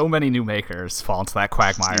 because so many new makers fall into that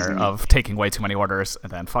quagmire of taking way too many orders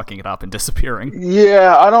and then fucking it up and disappearing.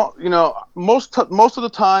 Yeah, I don't. Most of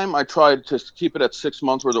the time I try to keep it at 6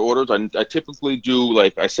 months worth of orders. I typically do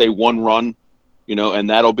I say one run. And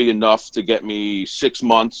that'll be enough to get me 6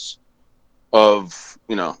 months of,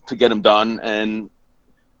 to get them done. And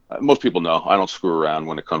most people know I don't screw around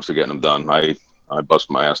when it comes to getting them done. I bust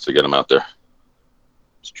my ass to get them out there.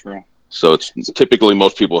 It's true. So it's typically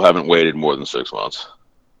most people haven't waited more than 6 months.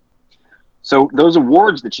 So those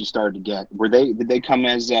awards that you started to get, did they come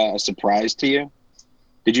as a surprise to you?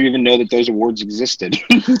 Did you even know that those awards existed?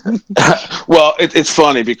 Well, it's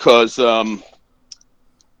funny because,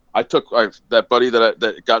 I took that buddy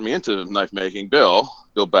that got me into knife making, Bill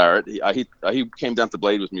Barrett. He came down to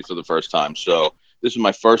Blade with me for the first time. So this is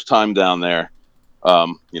my first time down there.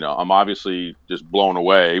 I'm obviously just blown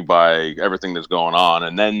away by everything that's going on.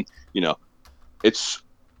 And then,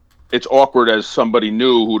 it's awkward as somebody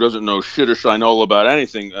new who doesn't know shit or shinola about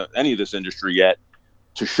anything, any of this industry yet,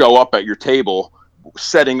 to show up at your table,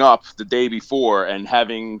 setting up the day before and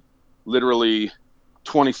having literally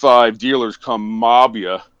 25 dealers come mob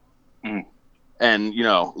you. And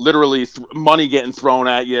literally money getting thrown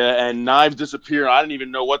at you and knives disappear. I didn't even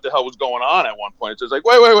know what the hell was going on at one point. It's just like,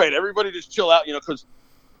 wait, everybody just chill out, because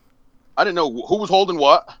I didn't know who was holding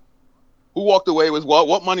what, who walked away with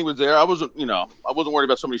what money was there. I wasn't worried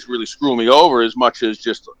about somebody really screwing me over as much as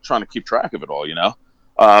just trying to keep track of it all,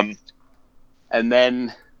 and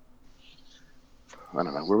then I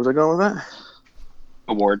don't know, where was I going with that?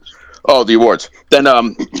 Awards. Oh, the awards. Then,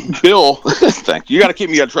 Bill, thank you. You got to keep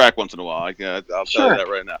me on track once in a while. I'll tell you that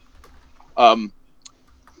right now.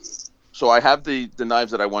 So I have the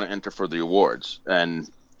knives that I want to enter for the awards, and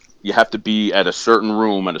you have to be at a certain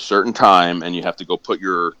room at a certain time, and you have to go put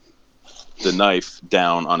the knife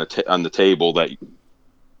down on the table that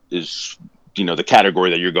is, the category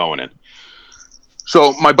that you're going in.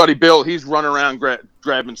 So my buddy Bill, he's running around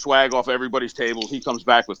grabbing swag off everybody's tables. He comes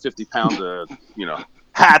back with 50 pounds of,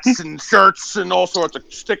 hats and shirts and all sorts of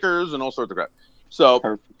stickers and all sorts of crap.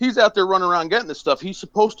 So he's out there running around getting this stuff. He's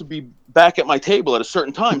supposed to be back at my table at a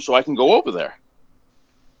certain time so I can go over there.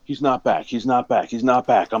 He's not back. I'm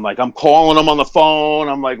calling him on the phone.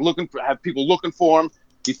 I'm like have people looking for him.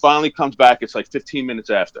 He finally comes back. It's like 15 minutes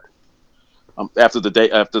after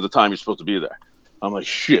the time he's supposed to be there. I'm like,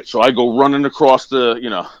 shit. So I go running across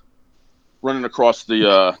the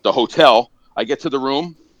hotel. I get to the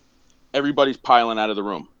room. Everybody's piling out of the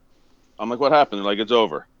room. I'm like, what happened? They're like, it's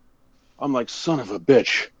over. I'm like, son of a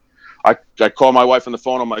bitch. I call my wife on the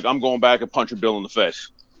phone. I'm like, I'm going back and punching Bill in the face.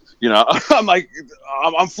 I'm like,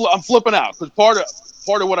 I'm flipping out because part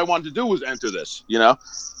of what I wanted to do was enter this,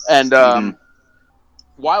 and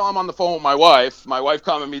while I'm on the phone with my wife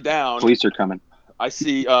calming me down. Police are coming. I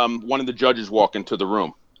see one of the judges walk into the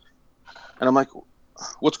room, and I'm like,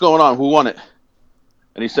 what's going on? Who won it?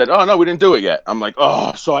 And he said, oh, no, we didn't do it yet. I'm like,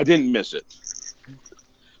 oh, so I didn't miss it.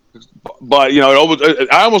 But, I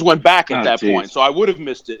almost went back at that point. So I would have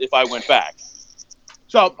missed it if I went back.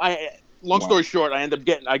 So long story short, I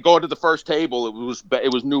go to the first table.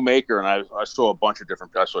 It was New Maker, and I saw a bunch of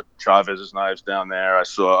different guys. I saw Chavez's knives down there. I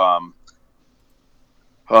saw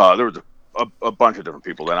there was a bunch of different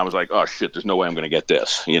people. Then I was like, oh shit, there's no way I'm going to get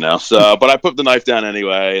this, So, but I put the knife down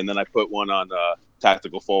anyway, and then I put one on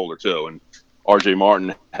Tactical Folder too, and RJ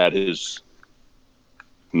Martin had his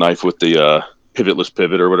knife with the pivotless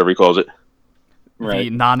pivot or whatever he calls it. Right.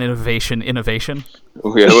 The non-innovation innovation.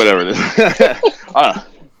 Yeah, whatever it is. I don't know.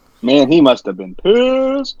 Man, he must have been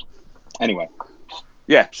pissed. Anyway.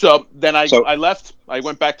 Yeah, so then I left. I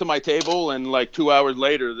went back to my table, and like 2 hours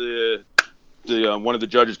later, the one of the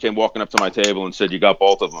judges came walking up to my table and said, you got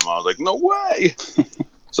both of them. I was like, no way.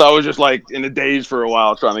 So I was just like in a daze for a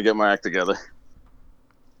while trying to get my act together.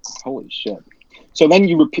 Holy shit. So then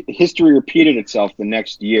history repeated itself the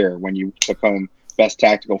next year when you took home Best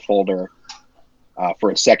Tactical Folder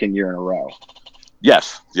for a second year in a row.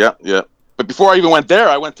 Yes. Yeah. But before I even went there,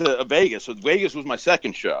 I went to Vegas. So Vegas was my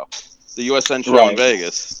second show. The USN show in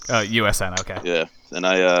Vegas. USN, okay. Yeah. And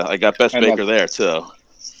I got Best Baker there, too.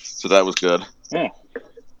 So that was good. Yeah.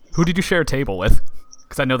 Who did you share a table with?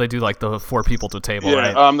 Because I know they do like the 4 people to table,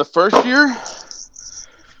 right? The first year...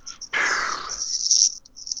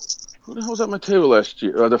 Who the hell was at my table last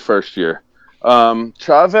year? Or the first year?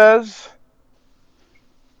 Chavez.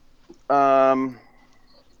 I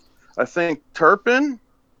think Turpin.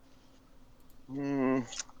 I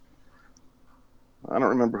don't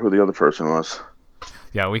remember who the other person was.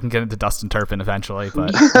 Yeah, we can get into Dustin Turpin eventually,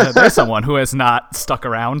 but there's someone who has not stuck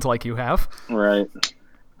around like you have. Right.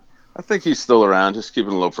 I think he's still around, just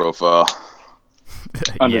keeping a low profile.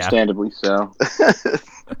 Understandably so.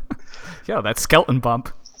 Yeah, that skeleton bump.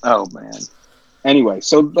 Oh man. Anyway,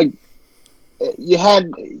 so like you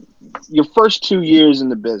had your first 2 years in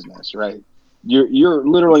the business, right? You're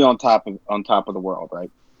literally on top of the world, right?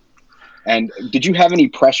 And did you have any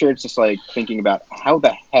pressure? It's just like thinking about how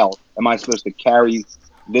the hell am I supposed to carry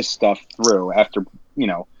this stuff through after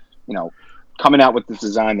coming out with this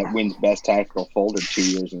design that wins Best Tactical Folder 2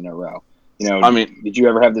 years in a row? I mean, did you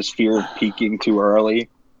ever have this fear of peaking too early?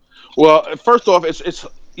 Well, first off, it's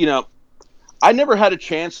I never had a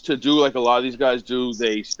chance to do like a lot of these guys do.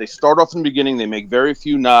 They start off in the beginning. They make very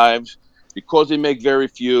few knives. Because they make very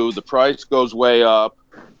few, the price goes way up.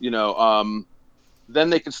 then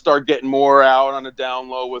they can start getting more out on the down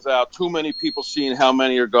low without too many people seeing how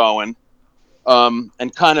many are going,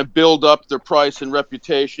 and kind of build up their price and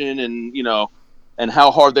reputation, and and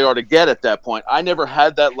how hard they are to get at that point. I never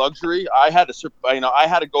had that luxury. I had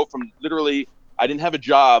to go from literally, I didn't have a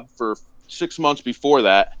job for 6 months before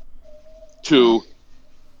that to,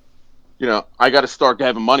 I got to start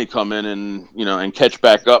having money come in and catch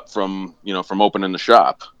back up from opening the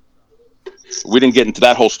shop. We didn't get into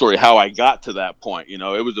that whole story, how I got to that point. It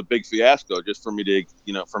was a big fiasco just for me to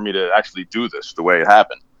actually do this the way it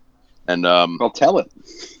happened. And, Well, tell it.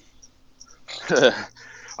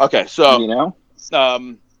 okay. So,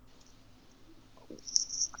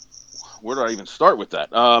 where do I even start with that?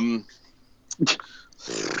 I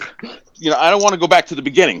don't want to go back to the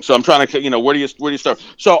beginning, so I'm trying to, where do you start?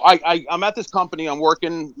 So I'm at this company. I'm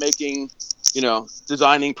working, making,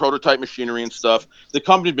 designing prototype machinery and stuff. The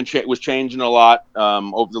company was changing a lot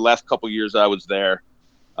over the last couple of years I was there.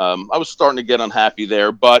 I was starting to get unhappy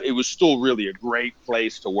there, but it was still really a great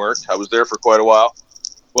place to work. I was there for quite a while.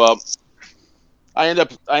 Well, I end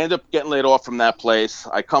up getting laid off from that place.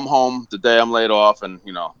 I come home the day I'm laid off, and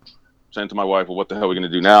saying to my wife, well, what the hell are we going to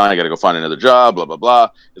do now? I got to go find another job, blah, blah, blah.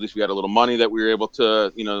 At least we had a little money that we were able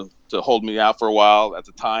to, to hold me out for a while. At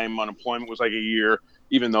the time, unemployment was like a year,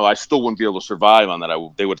 even though I still wouldn't be able to survive on that.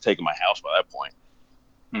 They would have taken my house by that point.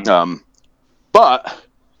 But,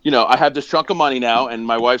 I have this chunk of money now, and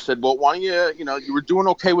my wife said, well, why don't you were doing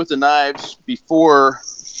okay with the knives before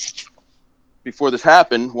this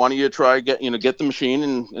happened. Why don't you try get the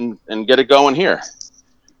machine and get it going here?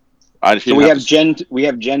 So we have Jen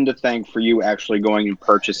to thank for you actually going and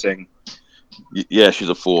purchasing. Yeah, she's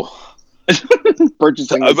a fool.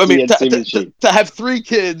 Purchasing a CNC machine. To have 3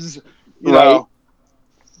 kids, you right. know,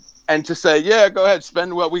 and to say, yeah, go ahead,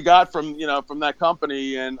 spend what we got from that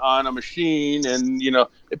company and on a machine, and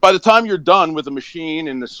by the time you're done with the machine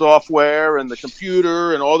and the software and the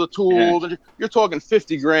computer and all the tools, you're talking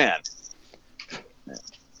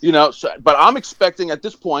 $50,000. So, but I'm expecting at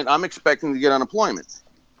this point, to get unemployment.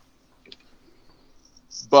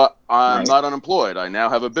 But I'm not unemployed. I now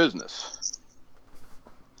have a business.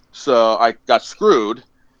 So I got screwed.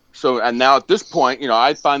 And now at this point,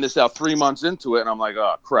 I find this out 3 months into it, and I'm like,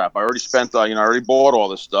 oh crap! I already spent, I already bought all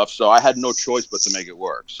this stuff, so I had no choice but to make it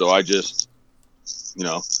work. So I just,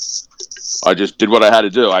 did what I had to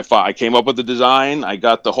do. I came up with the design. I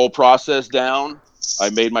got the whole process down. I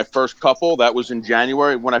made my first couple. That was in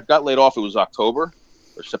January. When I got laid off, it was October.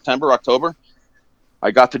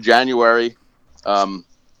 I got to January.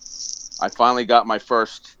 I finally got my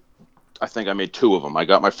first. I think I made 2 of them. I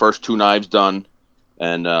got my first 2 knives done,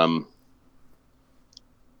 and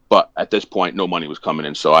but at this point, no money was coming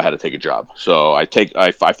in, so I had to take a job. So I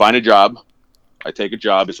find a job. I take a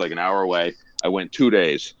job. It's like an hour away. I went 2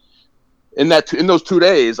 days. In those 2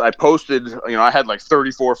 days, I posted. I had like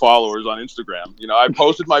 34 followers on Instagram. I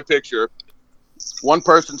posted my picture. One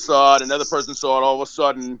person saw it. Another person saw it. All of a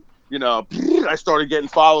sudden, I started getting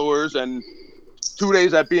followers, and 2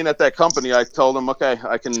 days at being at that company, I told them, okay,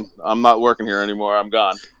 I'm not working here anymore. I'm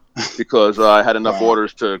gone, because I had enough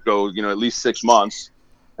orders to go, at least 6 months,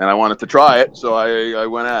 and I wanted to try it. So I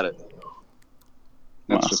went at it.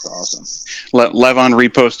 That's just awesome. Levon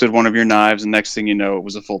reposted one of your knives, and next thing you know, it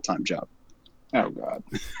was a full-time job. Oh God!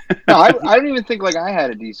 No, I don't even think like I had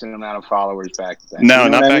a decent amount of followers back then. No,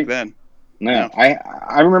 not back then. No,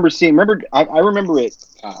 I remember seeing. I remember it,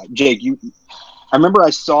 Jake. I remember I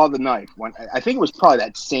saw the knife when I think it was probably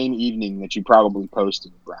that same evening that you probably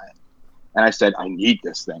posted, Brian. And I said, I need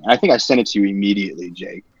this thing. And I think I sent it to you immediately,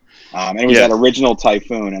 Jake. And it was that original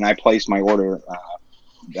Typhoon, and I placed my order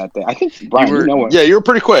that day. I think Brian, you were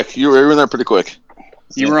pretty quick. You were in there pretty quick.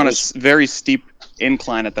 You were on a very steep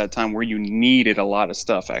incline at that time where you needed a lot of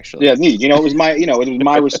stuff, actually. Yeah, it was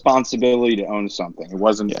my responsibility to own something. It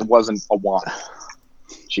wasn't a want.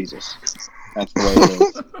 Jesus, that's the way it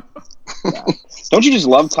is. Yeah. Don't you just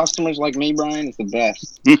love customers like me, Brian? It's the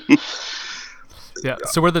best. Yeah.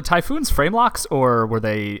 So were the Typhoons frame locks, or were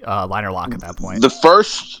they liner lock at that point? The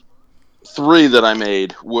first 3 that I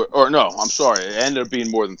made it ended up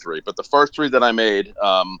being more than 3. But the first 3 that I made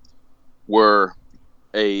were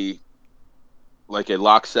a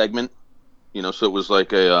lock segment, so it was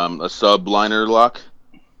like a sub liner lock.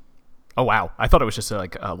 Oh wow! I thought it was just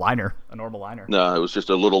a liner, a normal liner. No, it was just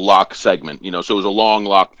a little lock segment, so it was a long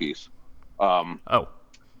lock piece.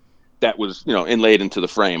 That was inlaid into the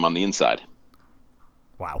frame on the inside.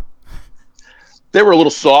 Wow. They were a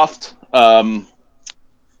little soft, but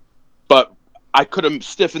I could have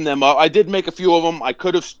stiffened them up. I did make a few of them. I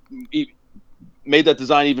could have made that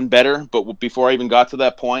design even better, but before I even got to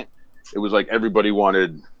that point, it was like everybody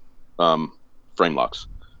wanted frame locks.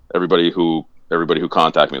 Everybody who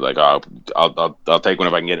contacted me like, oh, I'll take one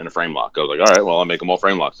if I can get in a frame lock. I was like, all right, well, I'll make them all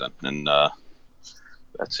frame locks then, and that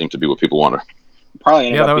seemed to be what people wanted. Probably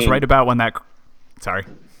ended Yeah, up that was being- right about when that. Sorry,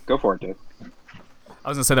 Go for it, dude. I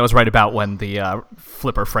was gonna say that was right about when the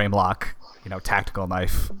flipper frame lock, tactical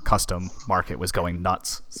knife custom market was going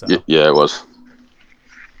nuts. So Yeah, it was.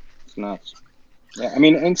 It's nuts. Yeah, I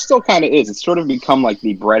mean, and it still kind of is. It's sort of become like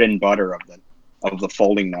the bread and butter of the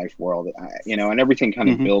folding knife world, and everything kind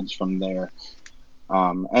of Mhm. builds from there.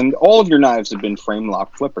 And all of your knives have been frame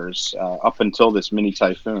lock flippers up until this mini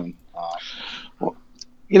Typhoon.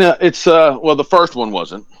 It's well, the first one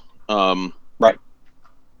wasn't. Right.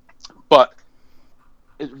 But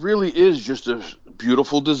it really is just a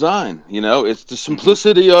beautiful design. It's the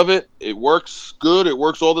simplicity of it. It works good. It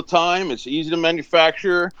works all the time. It's easy to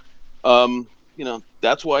manufacture.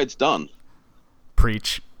 That's why it's done.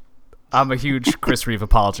 preach. I'm a huge Chris Reeve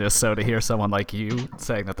apologist, so to hear someone like you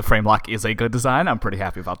saying that the frame lock is a good design, I'm pretty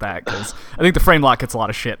happy about that, because I think the frame lock gets a lot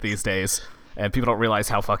of shit these days, and people don't realize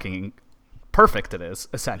how fucking perfect it is,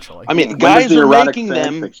 essentially. I mean, When does guys the are erotic making fan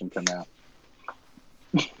them. fiction come out?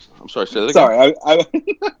 I'm sorry, say that again.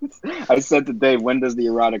 Sorry, I said to Dave, when does the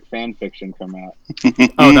erotic fan fiction come out?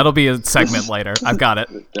 Oh, that'll be a segment later. I've got it.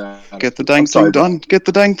 Get the dang thing done. Get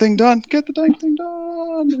the dang thing done. Get the dang thing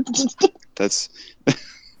done. That's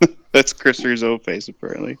that's Chris Reeve's old face,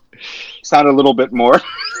 apparently. Sounded a little bit more.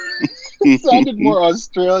 Sounded more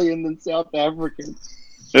Australian than South African.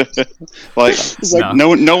 Like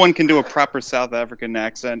No. no one can do a proper South African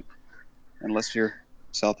accent unless you're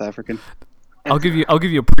South African. I'll give you a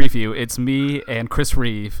preview. It's me and Chris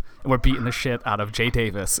Reeve, and we're beating the shit out of Jay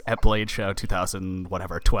Davis at Blade Show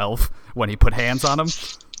 2012 when he put hands on him.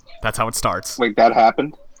 That's how it starts. Wait, that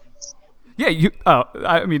happened? Yeah,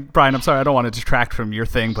 I mean, Brian, I'm sorry, I don't want to detract from your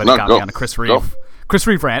thing, but No, it got go. me on a Chris Go.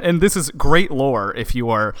 Reeve rant, and this is great lore if you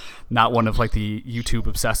are not one of like the YouTube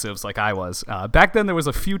obsessives like I was. Back then, there was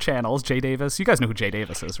a few channels. Jay Davis, you guys know who Jay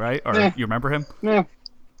Davis is, right? Or Yeah. you remember him? Yeah.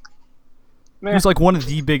 He was like one of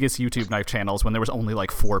the biggest YouTube knife channels when there was only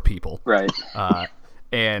like 4 people. Right.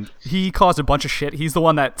 And he caused a bunch of shit. He's the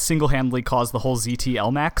one that single-handedly caused the whole ZT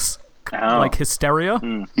LMAX like hysteria.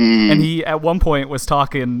 And he at one point was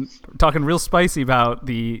talking real spicy about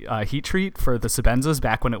the heat treat for the Sebenzas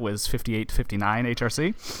back when it was 58 to 59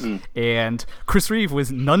 HRC. And Chris Reeve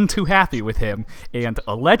was none too happy with him, and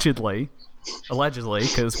allegedly,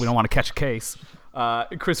 because we don't want to catch a case,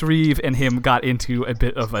 Chris Reeve and him got into a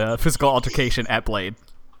bit of a physical altercation at Blade.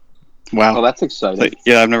 Wow. Oh, that's exciting.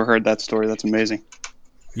 Yeah, I've never heard that story. That's amazing.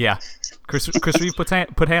 Yeah, Chris Reeve put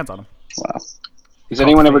hands on him. Wow. Has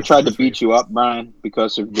anyone ever Chris tried to Reeve. beat you up, Brian,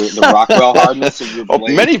 because of the Rockwell hardness of your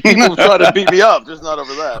blade? Many people try to beat me up, just not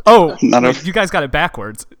over that. Oh, None wait, of- you guys got it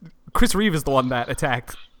backwards. Chris Reeve is the one that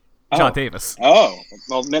attacked John Davis. Oh,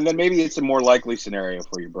 well, then maybe it's a more likely scenario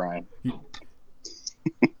for you, Brian.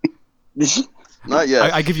 Not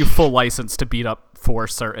yet. I give you full license to beat up 4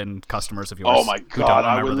 certain customers of yours. Oh my who don't god,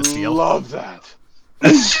 I remember would this deal. love that.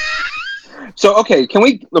 So, okay, can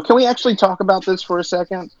we actually talk about this for a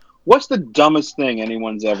second? What's the dumbest thing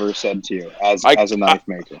anyone's ever said to you as a knife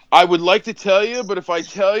maker? I would like to tell you, but if I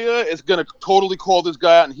tell you, it's gonna totally call this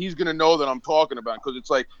guy out, and he's gonna know that I'm talking about. Because it's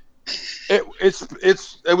like, I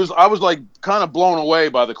was like kind of blown away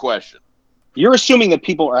by the question. You're assuming that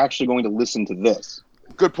people are actually going to listen to this.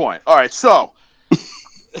 Good point. All right, so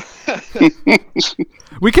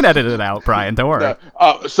We can edit it out, Brian. Don't worry.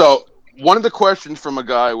 so one of the questions from a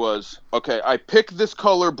guy was, okay, I picked this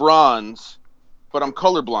color bronze, but I'm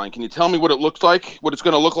colorblind. Can you tell me what it looks like? What it's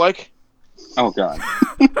going to look like? Oh God!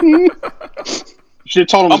 You should have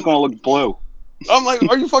told him it's going to look blue. I'm like,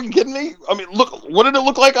 are you fucking kidding me? I mean, look, what did it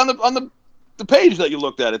look like on the page that you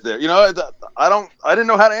looked at it there? I didn't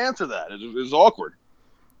know how to answer that. It was awkward.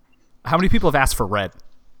 How many people have asked for red?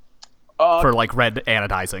 For like red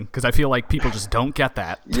anodizing? Because I feel like people just don't get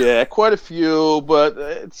that. yeah, quite a few, but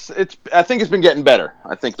it's. I think it's been getting better.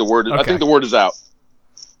 I think the word. I Okay. think the word is out.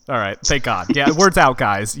 All right, thank God. Yeah, word's out,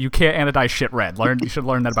 guys. You can't anodize shit red. You should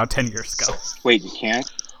learn that about 10 years ago. Wait, you can't?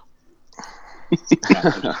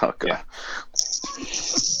 Okay. Yeah.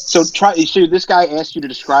 So this guy asked you to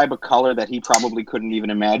describe a color that he probably couldn't even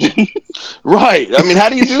imagine. Right. I mean, how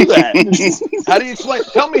do you do that? How do you explain?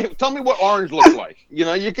 Tell me what orange looks like.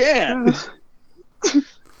 You can.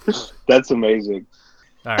 That's amazing.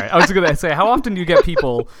 All right, I was going to say, how often do you get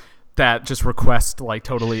people that just request like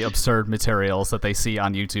totally absurd materials that they see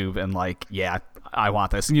on YouTube and like, yeah, I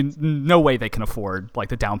want this, and no way they can afford like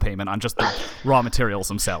the down payment on just the raw materials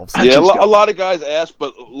themselves. Yeah, a lot of guys ask,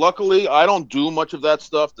 but luckily I don't do much of that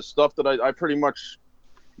stuff. The stuff that I pretty much,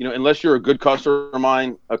 unless you're a good customer of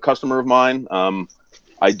mine,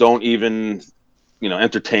 I don't even,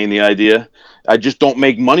 entertain the idea. I just don't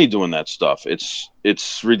make money doing that stuff.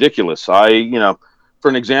 It's ridiculous. For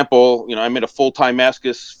an example, I made a full-time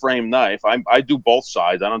Damascus frame knife. I do both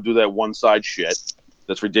sides. I don't do that one side shit.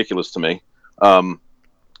 That's ridiculous to me. And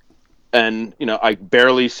I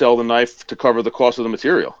barely sell the knife to cover the cost of the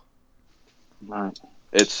material. Right.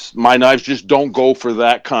 It's my knives just don't go for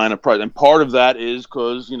that kind of price, and part of that is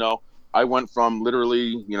because I went from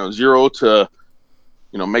literally zero to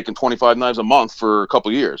making 25 knives a month for a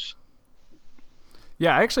couple of years.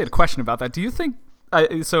 Yeah, I actually had a question about that. Do you think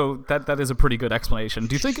so that is a pretty good explanation.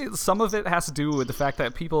 Do you think some of it has to do with the fact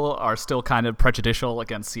that people are still kind of prejudicial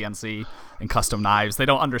against CNC and custom knives? They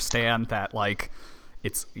don't understand that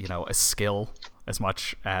it's a skill as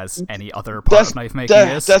much as any other part of knife making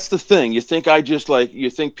is. That's the thing. You think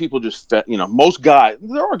people just most guys.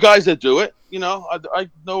 There are guys that do it. I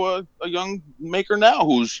know a young maker now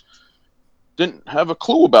who's didn't have a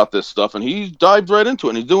clue about this stuff, and he dived right into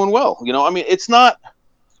it, and he's doing well.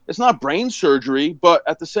 It's not brain surgery, but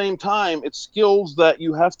at the same time, it's skills that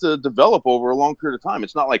you have to develop over a long period of time.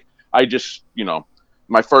 It's not like I just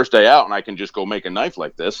my first day out and I can just go make a knife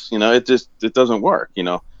like this. It doesn't work.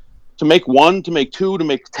 To make one, to make two, to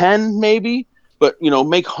make 10 maybe, but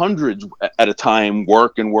make hundreds at a time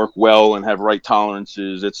work well and have right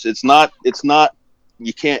tolerances. It's not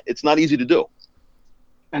easy to do.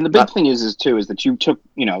 And the big thing is that you took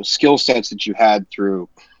skill sets that you had through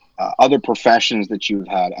other professions that you've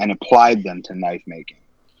had and applied them to knife making.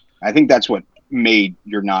 I think that's what made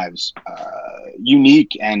your knives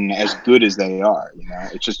unique and as good as they are.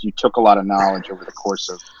 It's just you took a lot of knowledge over the course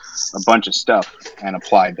of a bunch of stuff and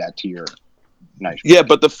applied that to your knife. Yeah,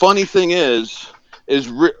 but the funny thing is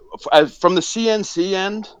from the CNC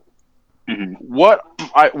end, mm-hmm. what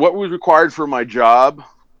was required for my job.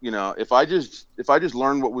 If I just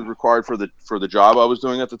learned what was required for the job I was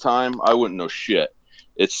doing at the time, I wouldn't know shit.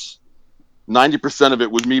 It's 90% of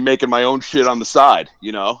it was me making my own shit on the side.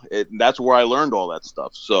 That's where I learned all that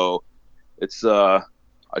stuff. So it's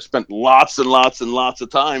I spent lots and lots and lots of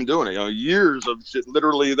time doing it. Years of shit.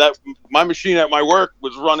 Literally, that my machine at my work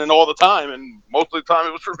was running all the time, and most of the time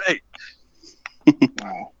it was for me.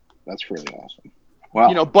 Wow, that's really awesome.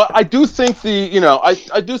 Wow. But I do think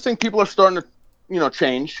I do think people are starting to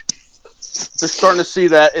change. They're starting to see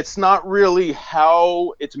that it's not really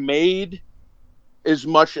how it's made as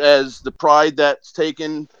much as the pride that's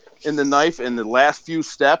taken in the knife in the last few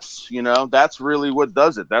steps. That's really what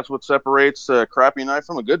does it. That's what separates a crappy knife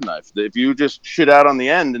from a good knife. If you just shit out on the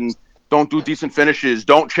end and don't do decent finishes,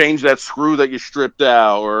 don't change that screw that you stripped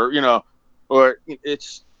out, or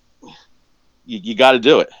it's you got to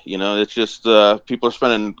do it. It's just people are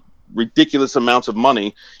spending ridiculous amounts of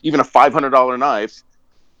money. Even a $500 knife,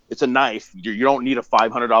 it's a knife. You don't need a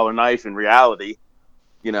 $500 knife in reality.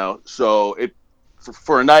 So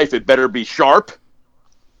for a knife, it better be sharp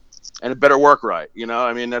and it better work right.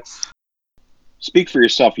 That's. Speak for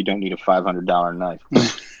yourself. You don't need a $500 knife.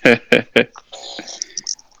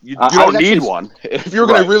 You don't need one. If you're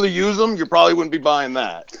going to really use them, you probably wouldn't be buying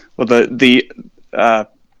that. Well, the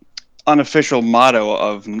unofficial motto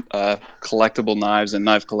of collectible knives and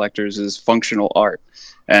knife collectors is functional art,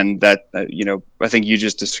 and that I think you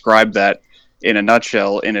just described that in a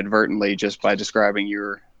nutshell inadvertently just by describing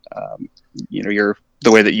your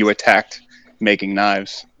the way that you attacked making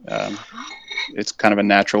knives. It's kind of a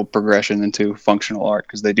natural progression into functional art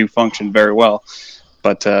because they do function very well,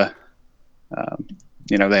 but they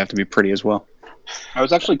have to be pretty as well. I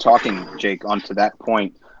was actually talking, Jake, onto that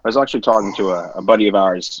point. I was actually talking to a buddy of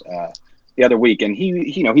ours the other week, and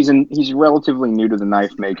he's relatively new to the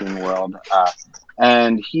knife making world,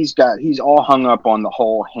 and he's all hung up on the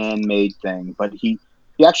whole handmade thing. But he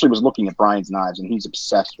actually was looking at Brian's knives, and he's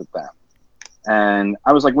obsessed with them. And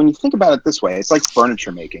I was like, when you think about it this way, it's like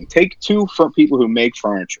furniture making. Take two for people who make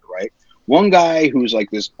furniture, right? One guy who's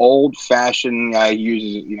like this old-fashioned guy, he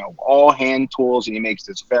uses all hand tools, and he makes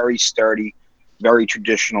this very sturdy, very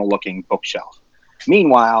traditional-looking bookshelf.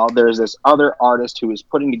 Meanwhile, there's this other artist who is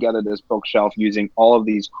putting together this bookshelf using all of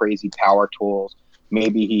these crazy power tools.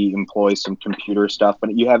 Maybe he employs some computer stuff,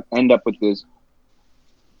 but you end up with this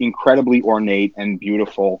incredibly ornate and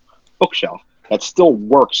beautiful bookshelf that still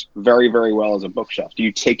works very, very well as a bookshelf. Do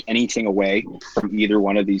you take anything away from either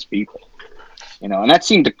one of these people? And that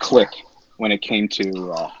seemed to click when it came to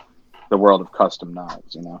the world of custom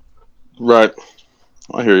knives. Right.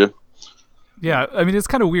 I hear you. Yeah, it's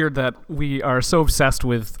kind of weird that we are so obsessed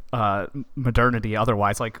with modernity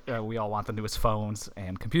otherwise. We all want the newest phones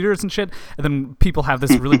and computers and shit. And then people have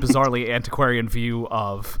this really bizarrely antiquarian view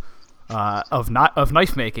of of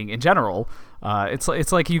knife making in general.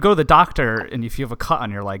 It's like you go to the doctor, and if you have a cut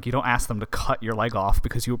on your leg, you don't ask them to cut your leg off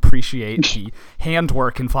because you appreciate the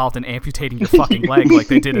handwork involved in amputating your fucking leg like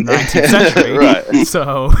they did in the 19th century. Right.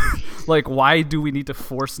 So, like, why do we need to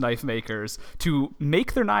force knife makers to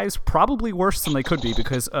make their knives probably worse than they could be?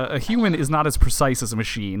 Because a human is not as precise as a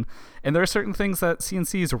machine, and there are certain things that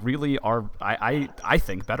CNCs really are, I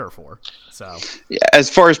think, better for. So, Yeah,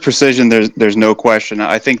 as far as precision, there's no question.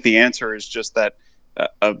 I think the answer is just that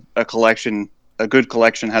a good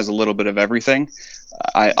collection has a little bit of everything.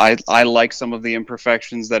 I like some of the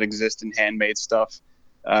imperfections that exist in handmade stuff,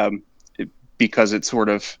 because it sort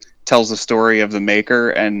of tells the story of the maker,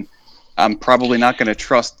 and I'm probably not going to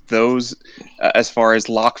trust those as far as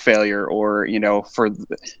lock failure, or for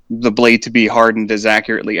the blade to be hardened as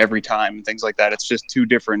accurately every time and things like that. It's just two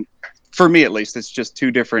different, for me at least. It's just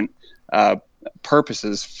two different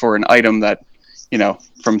purposes for an item that,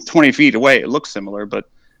 from 20 feet away, it looks similar, but,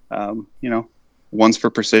 one's for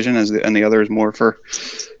precision and the other is more for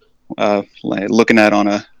looking at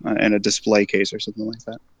in a display case or something like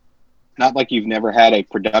that. Not like you've never had a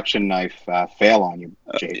production knife fail on you,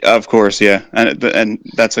 Jake. Of course, yeah. And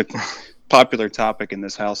that's a popular topic in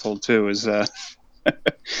this household, too, is the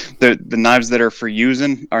knives that are for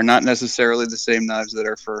using are not necessarily the same knives that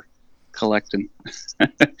are for collecting.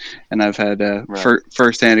 And I've had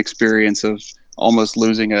firsthand experience of almost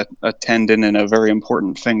losing a tendon and a very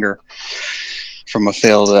important finger from a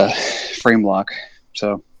failed frame lock.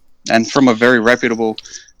 So, and from a very reputable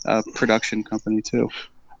production company too.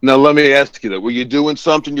 Now let me ask you that: were you doing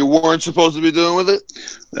something you weren't supposed to be doing with it?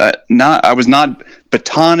 I was not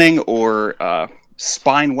batoning or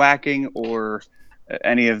spine whacking or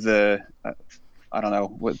any of the I don't know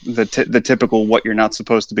what the typical what you're not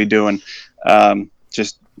supposed to be doing.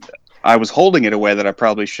 Just I was holding it a way that I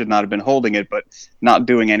probably should not have been holding it, but not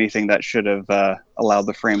doing anything that should have allowed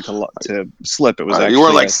the frame to slip. It was actually you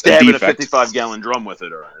weren't like stabbing a defect. 55-gallon drum with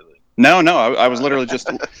it or anything. No, I was literally just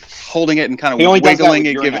holding it and kind He of only does that wiggling with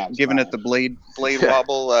it, your knives, giving Brian. it the blade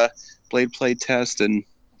wobble, blade play test, and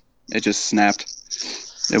it just snapped.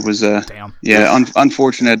 It was damn.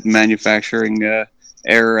 unfortunate manufacturing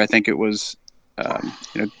error. I think it was,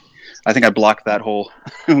 I think I blocked that whole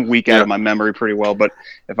week out of my memory pretty well. But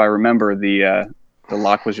if I remember, the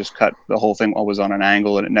lock was just cut. The whole thing was on an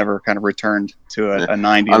angle, and it never kind of returned to a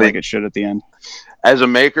 90 like it should at the end. As a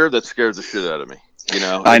maker, that scares the shit out of me.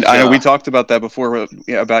 I know we talked about that before,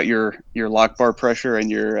 about your lock bar pressure and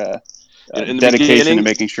your in the dedication to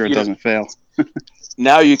making sure it doesn't fail.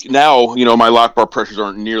 Now my lock bar pressures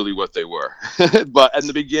aren't nearly what they were. But in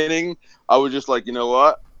the beginning, I was just like, you know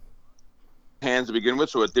what? Hands to begin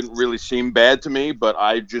with, so it didn't really seem bad to me, but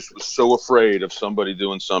I just was so afraid of somebody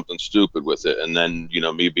doing something stupid with it, and then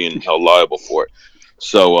me being held liable for it.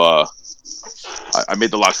 So I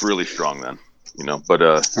made the locks really strong then. But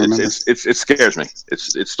it scares me.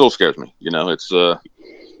 It still scares me. It's what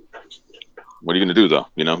are you gonna do though?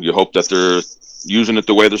 You hope that they're using it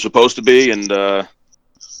the way they're supposed to be, and that's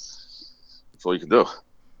all you can do.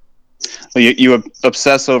 Well, you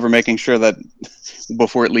obsess over making sure that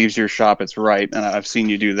before it leaves your shop, it's right, and I've seen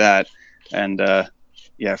you do that. And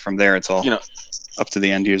from there, it's all up to the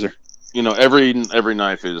end user. Every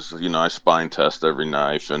knife is I spine test every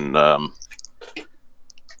knife, and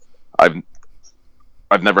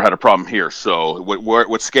I've never had a problem here. So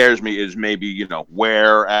what scares me is maybe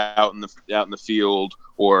wear out in the field,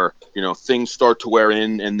 or things start to wear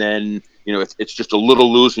in, and then it's just a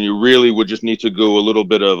little loose, and you really would just need to go a little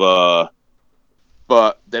bit of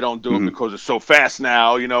but they don't do it because it's so fast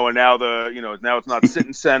now, and now now it's not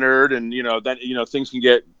sitting centered, and then things can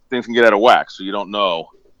get out of whack, so you don't know.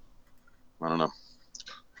 I don't know.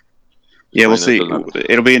 Yeah, we'll see.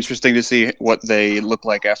 It'll be interesting to see what they look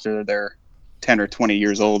like after they're 10 or 20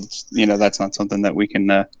 years old. That's not something that we can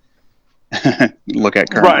look at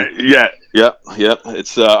currently. Right. Yeah.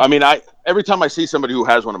 It's every time I see somebody who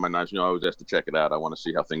has one of my knives, I always ask to check it out. I want to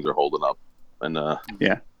see how things are holding up. And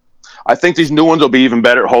I think these new ones will be even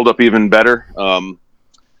better, hold up even better.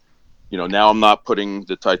 Now I'm not putting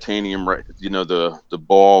the titanium right, the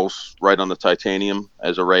balls right on the titanium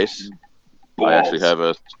as a race. I actually have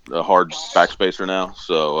a hard backspacer now.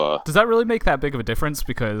 So does that really make that big of a difference?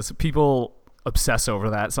 Because people obsess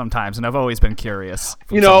over that sometimes, and I've always been curious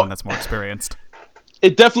from someone that's more experienced.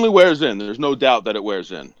 It definitely wears in. There's no doubt that it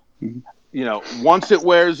wears in. Once it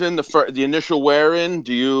wears in, the initial wear in,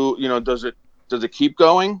 does it keep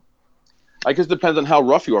going? I guess it depends on how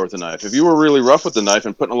rough you are with the knife. If you were really rough with the knife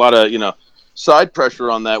and putting a lot of side pressure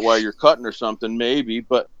on that while you're cutting or something, maybe.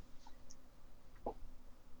 But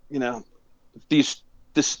these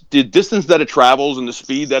the distance that it travels and the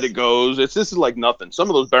speed that it goes, this is like nothing. Some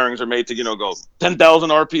of those bearings are made to go 10,000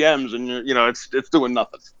 RPMs, and it's doing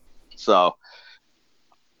nothing. So,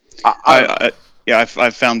 I've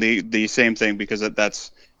found the same thing, because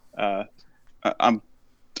that's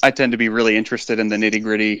I tend to be really interested in the nitty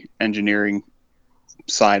gritty engineering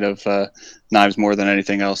side of knives more than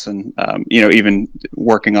anything else, and even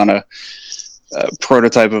working on a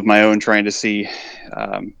prototype of my own, trying to see,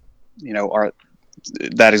 are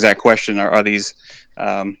that exact question: are these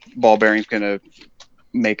ball bearings going to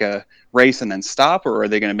make a race and then stop, or are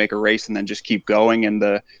they going to make a race and then just keep going, and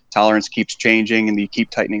the tolerance keeps changing and you keep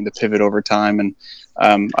tightening the pivot over time? And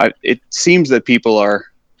it seems that people are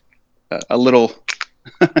a little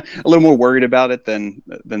more worried about it than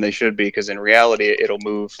they should be, because in reality it'll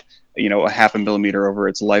move a half a millimeter over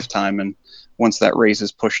its lifetime, and once that race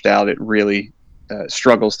is pushed out, it really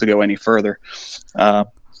struggles to go any further.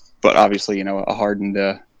 But obviously, a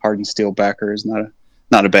hardened steel backer is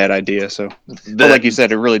not a bad idea. So, but like you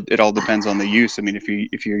said, it all depends on the use. I mean,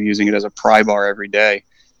 if you're using it as a pry bar every day,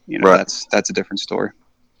 Right. that's a different story.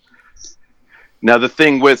 Now the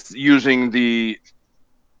thing with using the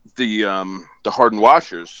hardened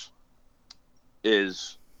washers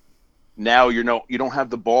is now you don't have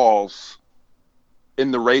the balls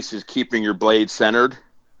in the races keeping your blade centered.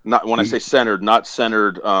 Not when I say centered, not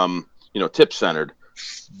centered, tip centered,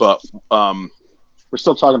 but We're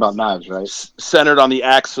still talking about knives, right? centered on the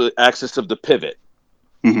axis of the pivot.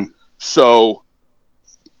 Mm-hmm. So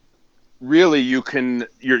really, you can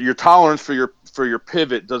your tolerance for your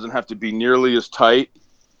pivot doesn't have to be nearly as tight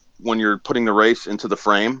when you're putting the race into the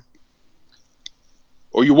frame,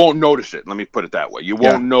 or you won't notice it. Let me put it that way: you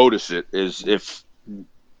won't notice it is if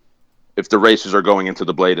the races are going into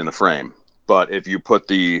the blade in the frame. But if you put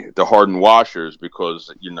the hardened washers,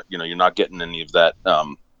 because you're not getting any of that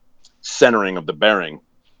centering of the bearing,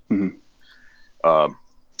 you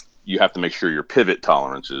have to make sure your pivot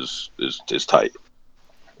tolerance is tight.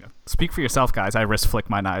 Speak for yourself, guys. I wrist flick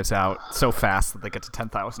my knives out so fast that they get to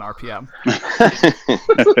 10,000 RPM.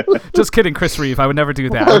 Just kidding, Chris Reeve. I would never do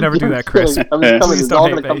that. I would never do that, Chris. It's all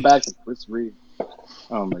going to come back to Chris Reeve.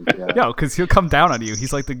 Oh my god. Yo, because he'll come down on you.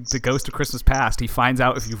 He's like the ghost of Christmas past. He finds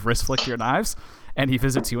out if you've wrist flicked your knives, and he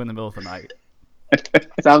visits you in the middle of the night.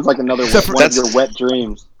 Sounds like another one of your wet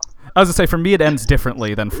dreams. I was going to say, for me, it ends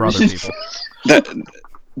differently than for other people.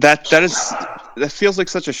 That feels like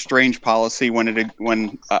such a strange policy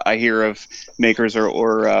when I hear of makers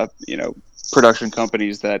or production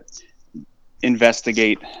companies that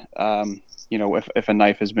investigate if a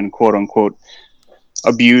knife has been quote unquote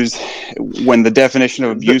abused, when the definition of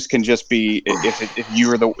abuse can just be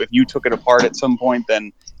if you took it apart at some point,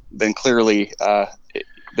 then clearly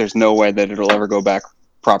there's no way that it'll ever go back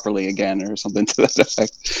properly again, or something to that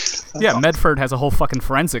effect. Yeah, Medford has a whole fucking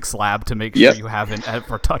forensics lab to make sure you haven't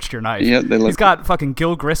ever touched your knife. Yeah, he's got fucking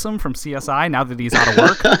Gil Grissom from CSI, now that he's out of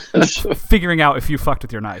work, figuring out if you fucked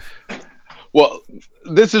with your knife. Well,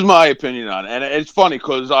 this is my opinion on it, and it's funny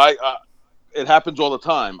because it happens all the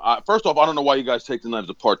time. First off, I don't know why you guys take the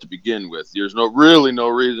knives apart to begin with. There's no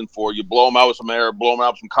reason for it. You blow them out with some air, blow them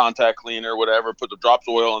out with some contact cleaner, whatever, put the drops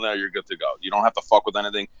of oil in there, you're good to go. You don't have to fuck with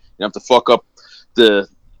anything. You don't have to fuck up the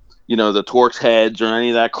Torx heads or any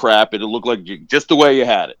of that crap. It'll look like just the way you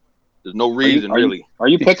had it. There's no reason, really. Are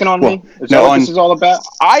you picking on me? Is no, that what this is all about?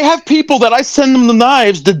 I have people that I send them the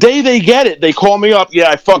knives. The day they get it, they call me up. Yeah,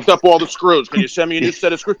 I fucked up all the screws. Can you send me a new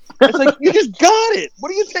set of screws? It's like, you just got it.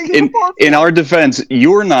 What are you taking apart? In our defense,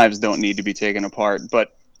 your knives don't need to be taken apart,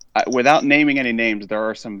 but without naming any names, there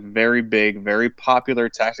are some very big, very popular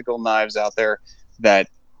tactical knives out there that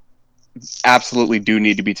absolutely do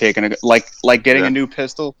need to be taken. Like getting a new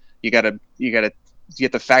pistol, you gotta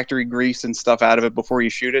get the factory grease and stuff out of it before you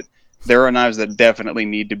shoot it. There are knives that definitely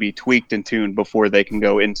need to be tweaked and tuned before they can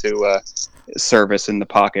go into service in the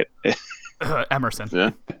pocket. Emerson. Yeah.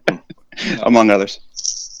 Among others.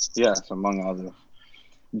 Yes, among others.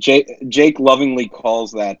 Jake lovingly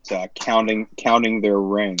calls that counting their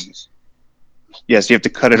rings. Yes, you have to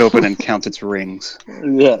cut it open and count its rings.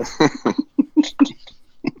 Yes.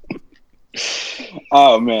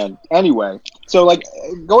 Oh man. Anyway, so like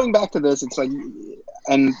going back to this, it's like,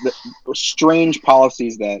 and the strange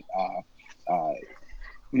policies that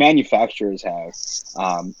manufacturers have,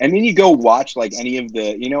 and then you go watch like any of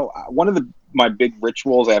the, one of my big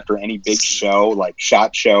rituals after any big show, like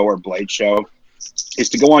SHOT Show or Blade Show, is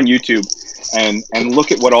to go on YouTube and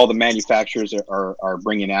look at what all the manufacturers are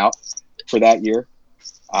bringing out for that year,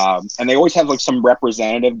 and they always have like some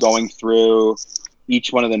representative going through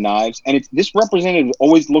each one of the knives, and this representative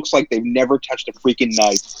always looks like they've never touched a freaking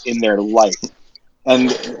knife in their life. and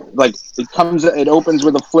like it opens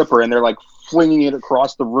with a flipper, and they're like flinging it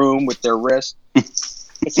across the room with their wrist.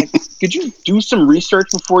 It's like, could you do some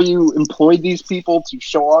research before you employed these people to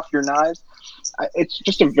show off your knives? It's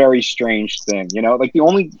just a very strange thing, you know. Like the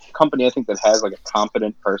only company I think that has like a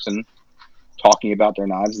competent person talking about their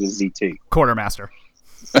knives is ZT. Quartermaster.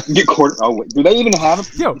 Oh, wait, do they even have?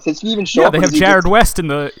 Does he even show up? They have Jared West in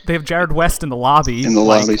the. They have Jared West in the lobby. In the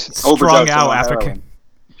lobby, strung out after.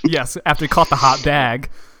 Yes, after he caught the hot bag.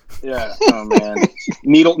 Yeah. Oh man.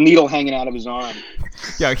 Needle hanging out of his arm.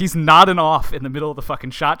 Yeah, he's nodding off in the middle of the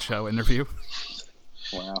fucking SHOT Show interview.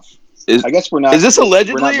 Wow. I guess we're not. Is this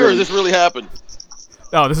allegedly, or is this really happened?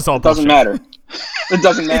 Oh, this is all. It doesn't matter. It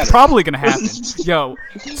doesn't matter. It's probably gonna happen. Yo,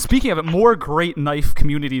 speaking of it, more great knife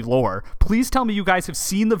community lore. Please tell me you guys have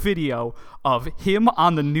seen the video of him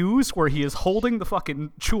on the news where he is holding the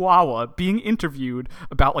fucking Chihuahua being interviewed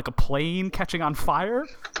about like a plane catching on fire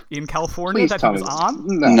in California. Please that he was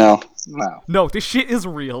on. No, this shit is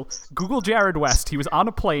real. Google Jared West. He was on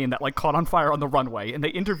a plane that like caught on fire on the runway, and they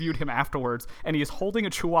interviewed him afterwards, and he is holding a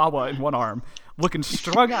Chihuahua in one arm, looking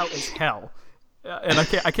strung out as hell. And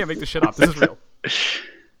I can't make this shit up. This is real.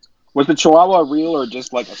 Was the Chihuahua real or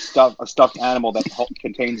just like a stuffed animal that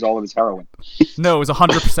contains all of his heroin? No, it was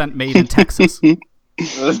 100% made in Texas. A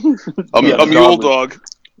mule dog.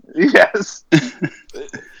 Yes.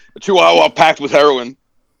 A Chihuahua packed with heroin.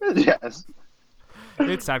 Yes.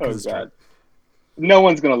 It's sad because it's true. No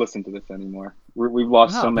one's gonna listen to this anymore. We've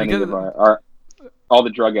lost so many of our all the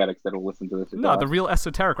drug addicts that will listen to this. No, the real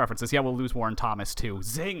esoteric references. Yeah, we'll lose Warren Thomas too.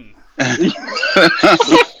 Zing.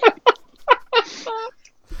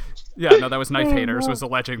 Yeah, no, that was Knife Haters was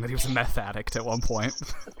alleging that he was a meth addict at one point.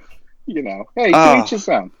 You know, hey, to each his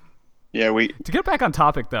own. Yeah, To get back on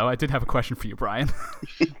topic, though, I did have a question for you, Brian.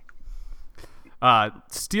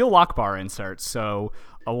 Steel lock bar inserts. So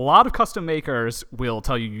a lot of custom makers will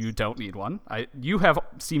tell you don't need one. You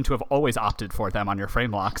seem to have always opted for them on your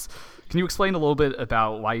frame locks. Can you explain a little bit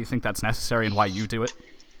about why you think that's necessary and why you do it?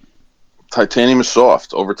 Titanium is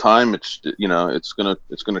soft. Over time, it's gonna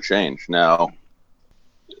change. Now,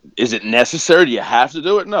 is it necessary? Do you have to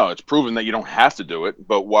do it? No, it's proven that you don't have to do it.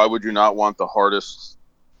 But why would you not want the hardest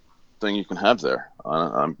thing you can have there?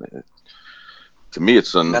 To me,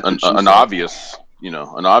 it's an obvious,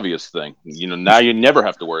 an obvious thing. Now you never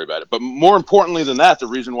have to worry about it. But more importantly than that, the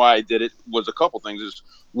reason why I did it was a couple things.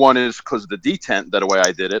 One is because of the detent. That the way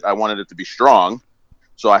I did it, I wanted it to be strong,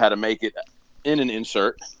 so I had to make it in an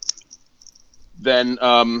insert. Then,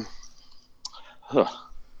 there's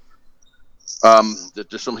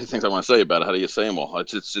so many things I want to say about it. How do you say them all?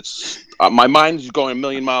 It's my mind's going a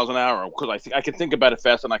million miles an hour because I can think about it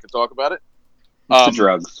faster than I can talk about it. It's the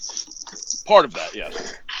drugs. Part of that,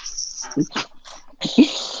 yes.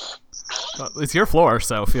 It's your floor,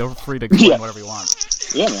 so feel free to explain whatever you want.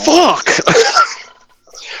 Yeah, man. Fuck.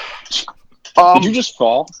 Did you just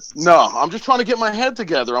fall? No, I'm just trying to get my head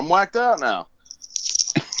together. I'm whacked out now.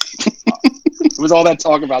 It was all that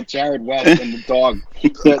talk about Jared West and the dog,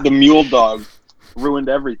 the mule dog, ruined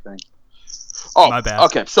everything. Oh, my bad.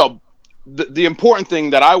 Okay, so the important thing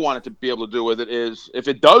that I wanted to be able to do with it is if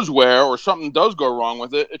it does wear or something does go wrong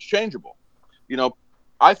with it, it's changeable.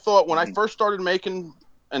 I thought when I first started making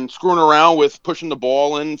and screwing around with pushing the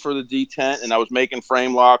ball in for the detent, and I was making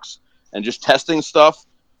frame locks and just testing stuff,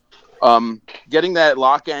 getting that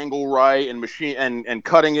lock angle right and and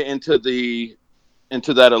cutting it into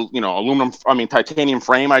that titanium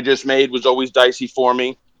frame I just made was always dicey for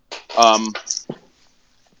me.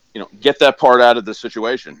 Get that part out of the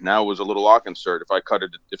situation. Now it was a little lock insert. If I cut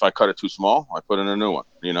it too small, I put in a new one.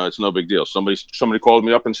 It's no big deal. Somebody called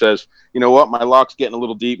me up and says, you know what, my lock's getting a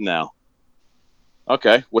little deep now.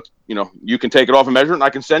 Okay, you can take it off and measure it, and I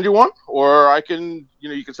can send you one, or I can,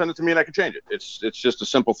 you can send it to me and I can change it. It's just a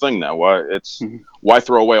simple thing now. Why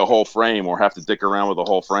throw away a whole frame or have to dick around with a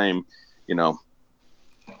whole frame, when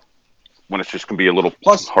it's just gonna be a little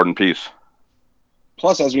hardened piece.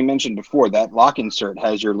 Plus, as we mentioned before, that lock insert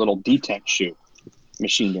has your little detent shoe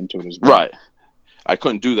machined into it as well. Right. I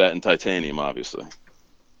couldn't do that in titanium, obviously.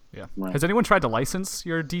 Yeah. Right. Has anyone tried to license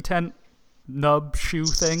your detent nub shoe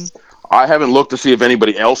thing? I haven't looked to see if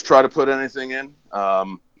anybody else tried to put anything in.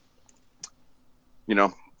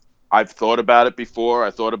 I've thought about it before. I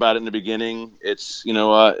thought about it in the beginning. It's,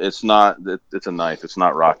 it's not. It's a knife. It's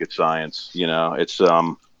not rocket science. It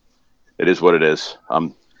is what it is.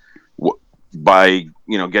 By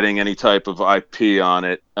getting any type of IP on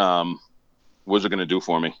it, what's it going to do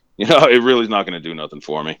for me? It really is not going to do nothing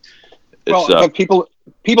for me. But people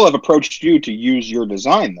have approached you to use your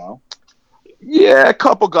design, though. Yeah, a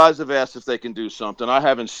couple guys have asked if they can do something. I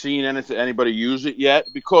haven't seen anybody use it yet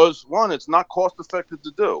because one, it's not cost effective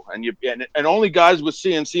to do, and only guys with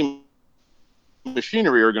CNC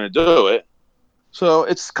machinery are going to do it. So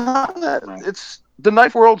it's kind of Right. it's the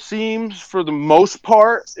knife world seems for the most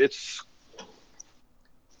part it's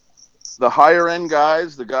the higher end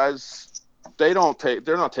guys, the guys they're not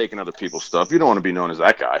taking other people's stuff. You don't want to be known as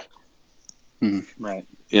that guy. Right.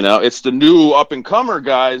 You know, it's the new up and comer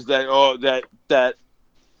guys that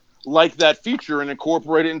like that feature and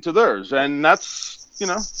incorporate it into theirs, and that's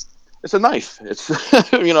it's a knife. It's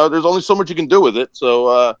there's only so much you can do with it.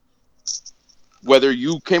 So whether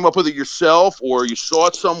you came up with it yourself or you saw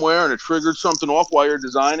it somewhere and it triggered something off while you're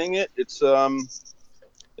designing it, it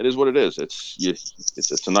is what it is.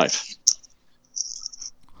 It's a knife.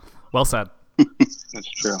 Well said. That's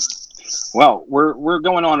true. Well, we're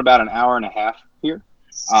going on about an hour and a half here.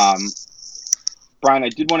 Um, Brian, I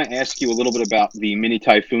did want to ask you a little bit about the Mini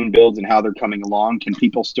Typhoon builds and how they're coming along. Can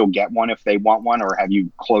people still get one if they want one, or have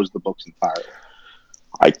you closed the books entirely?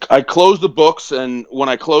 I closed the books, and when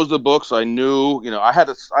I closed the books, I knew I have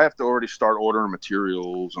to already start ordering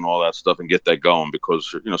materials and all that stuff and get that going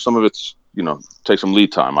because some of it's takes some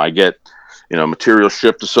lead time. I get materials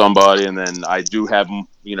shipped to somebody, and then I do have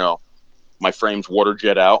my frames water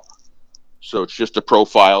jet out, so it's just a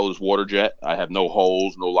profile is water jet. I have no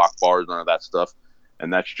holes, no lock bars, none of that stuff,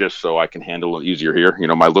 and that's just so I can handle it easier here.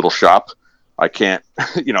 My little shop. I can't,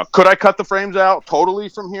 could I cut the frames out totally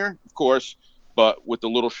from here? Of course. But with the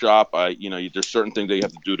little shop, there's certain things that you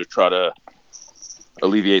have to do to try to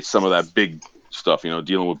alleviate some of that big stuff,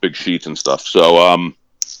 dealing with big sheets and stuff. So,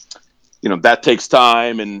 that takes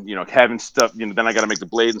time and, having stuff, then I got to make the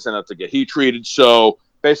blade and send it to get heat treated. So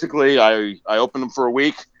basically I opened them for a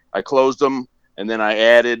week, I closed them, and then I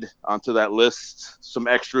added onto that list some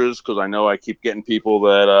extras because I know I keep getting people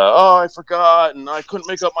that, I forgot and I couldn't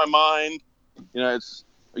make up my mind.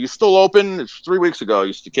 Are you still open? It's 3 weeks ago.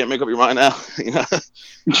 You can't make up your mind now.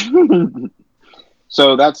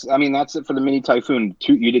 So that's it for the Mini Typhoon.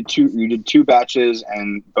 You did two batches,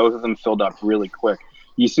 and both of them filled up really quick.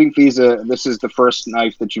 You think this is the first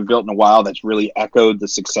knife that you've built in a while that's really echoed the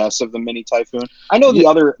success of the Mini Typhoon? I know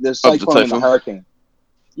Yeah, the of the Cyclone and the Typhoon. Hurricane.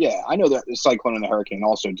 Yeah, I know that the Cyclone and the Hurricane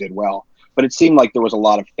also did well, but it seemed like there was a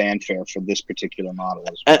lot of fanfare for this particular model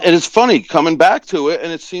as well. And it's funny coming back to it,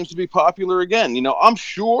 and it seems to be popular again. I'm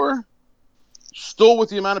sure still with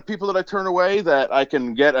the amount of people that I turn away that I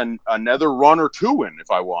can get another run or two in if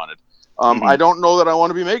I wanted. I don't know that I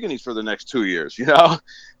want to be making these for the next 2 years.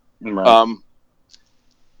 Right.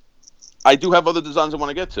 I do have other designs I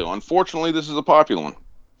want to get to. Unfortunately, this is a popular one.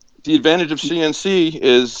 The advantage of CNC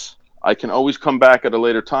is I can always come back at a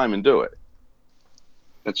later time and do it.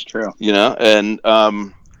 That's true. And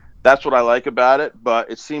that's what I like about it.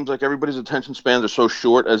 But it seems like everybody's attention spans are so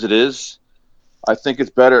short as it is. I think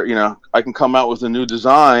it's better, I can come out with a new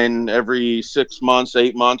design every 6 months,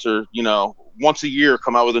 8 months, or, once a year,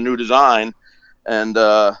 come out with a new design and,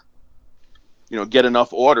 get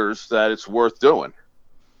enough orders that it's worth doing.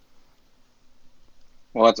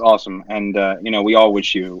 Well, that's awesome, and we all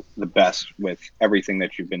wish you the best with everything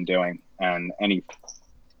that you've been doing and any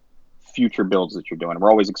future builds that you're doing. We're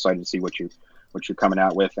always excited to see what you're coming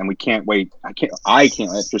out with, and we can't wait. I can't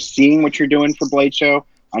after seeing what you're doing for Blade Show.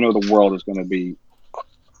 I know the world is going to be.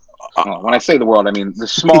 When I say the world, I mean the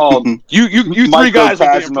small you three guys will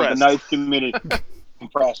be microcosm of the impressed. knife community.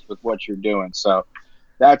 Impressed with what you're doing, so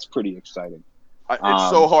that's pretty exciting. It's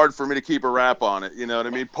so hard for me to keep a wrap on it. You know what I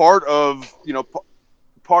mean? Part of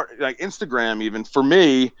part like Instagram, even for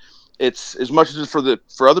me, it's as much as it's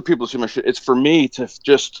for other people to see my shit. It's for me to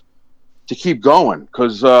just to keep going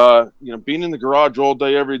because being in the garage all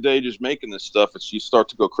day every day just making this stuff, you start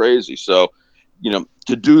to go crazy. So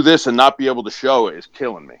to do this and not be able to show it is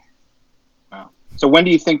killing me. Wow. So when do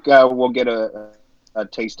you think we'll get a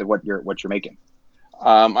taste of what you're making?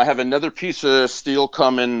 I have another piece of steel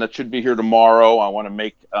coming that should be here tomorrow. I want to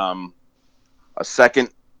make a second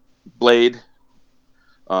blade.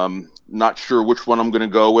 Not sure which one I'm going to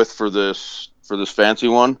go with for this fancy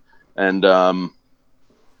one, and I'm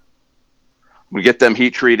going to get them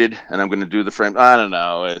heat treated, and I'm going to do the frame. I don't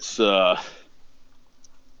know. It's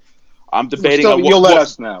I'm debating on You'll let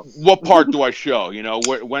us know. What part do I show?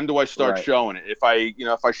 When do I start Right. showing it? If I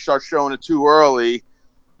start showing it too early,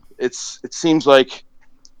 it seems like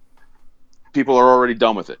people are already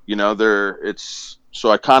done with it. So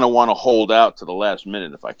I kind of want to hold out to the last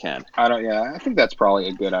minute if I can. I think that's probably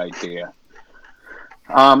a good idea.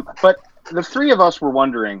 But the three of us were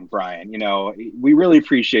wondering, Brian, we really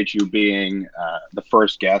appreciate you being the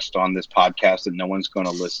first guest on this podcast that no one's going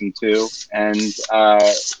to listen to. And,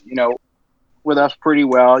 with us pretty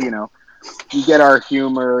well. You get our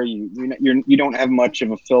humor. You don't have much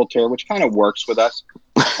of a filter, which kind of works with us.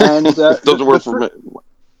 And Doesn't work for me.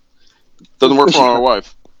 Doesn't work for my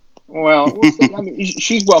wife. Well, we'll see. I mean,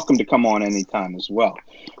 she's welcome to come on anytime as well.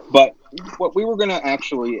 But what we were going to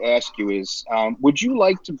actually ask you is, would you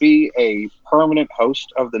like to be a permanent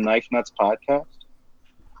host of the Knife Nuts podcast?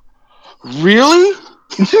 Really?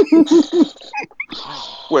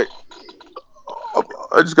 Wait.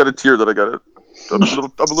 I just got a tear that I got it. I'm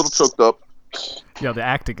a little choked up. Yo, the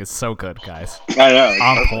acting is so good, guys. I know.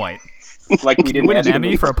 On point. Like we You didn't win ask an you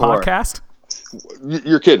Emmy for a before. podcast?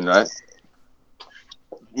 You're kidding, right?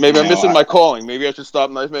 Maybe I'm No, missing my calling. Maybe I should stop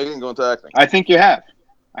knife making and go into acting. I think you have.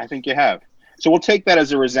 So we'll take that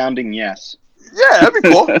as a resounding yes. Yeah, that'd be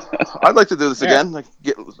cool. I'd like to do this again. Like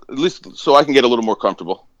at least so I can get a little more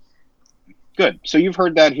comfortable. Good. So you've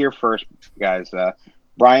heard that here first, guys.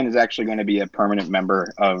 Brian is actually going to be a permanent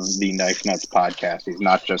member of the Knife Nuts podcast. He's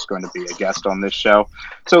not just going to be a guest on this show.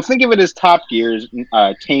 So think of it as Top Gear's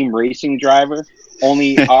tame racing driver.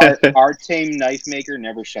 Only our tame knife maker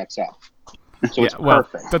never shuts up. So it's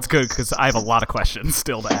perfect. That's good because I have a lot of questions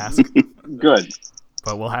still to ask. Good.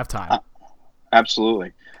 But we'll have time.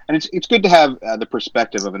 Absolutely. And it's good to have the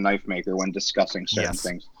perspective of a knife maker when discussing certain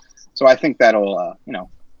things. So I think that'll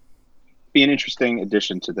be an interesting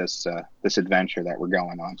addition to this adventure that we're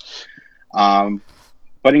going on.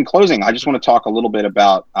 But in closing, I just want to talk a little bit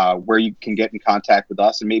about where you can get in contact with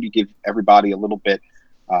us and maybe give everybody a little bit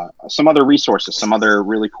some other resources, some other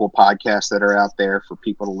really cool podcasts that are out there for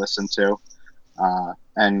people to listen to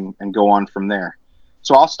and go on from there.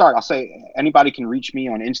 So I'll start. I'll say anybody can reach me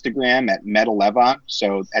on Instagram at Metalevon.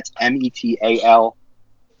 So that's METALEVON.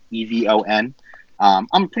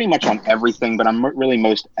 I'm pretty much on everything, but I'm really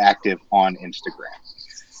most active on Instagram.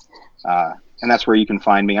 And that's where you can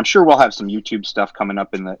find me. I'm sure we'll have some YouTube stuff coming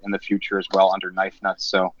up in the future as well under Knife Nuts.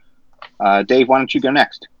 So, Dave, why don't you go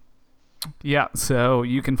next? Yeah, so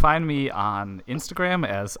you can find me on Instagram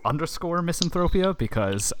as _misanthropia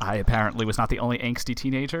because I apparently was not the only angsty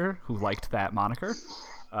teenager who liked that moniker.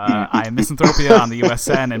 I am Misanthropia on the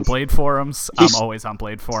USN and Blade forums. I'm always on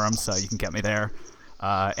Blade forums, so you can get me there.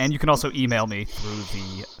 And you can also email me through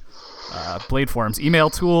the Blade forums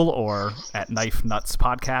email tool or at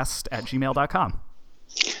knifenutspodcast@gmail.com.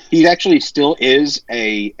 He actually still is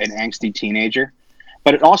an angsty teenager.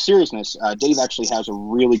 But in all seriousness, Dave actually has a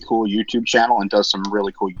really cool YouTube channel and does some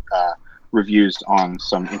really cool reviews on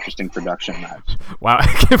some interesting production knives. Wow, I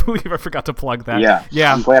can't believe I forgot to plug that.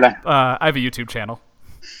 Yeah. I'm glad I have a YouTube channel.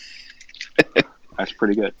 That's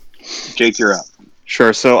pretty good. Jake, you're up.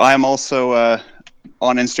 Sure. So I'm also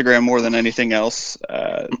on Instagram more than anything else.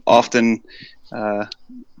 Often, in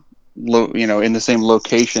the same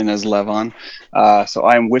location as Levon. So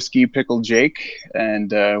I'm Whiskey Pickle Jake,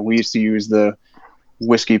 and we used to use the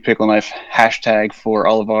Whiskey Pickle Knife hashtag for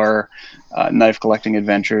all of our knife collecting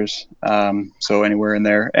adventures. So anywhere in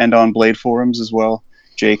there, and on Blade forums as well,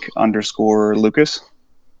 Jake_Lucas.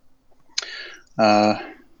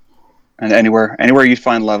 And anywhere you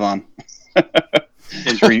find Levon,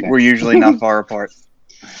 we're usually not far apart.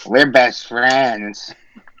 We're best friends.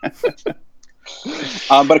 But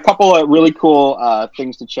a couple of really cool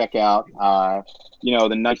things to check out.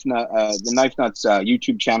 The Knife Nuts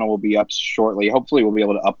YouTube channel will be up shortly. Hopefully, we'll be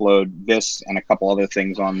able to upload this and a couple other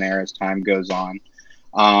things on there as time goes on.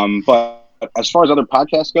 But as far as other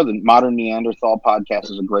podcasts go, the Modern Neanderthal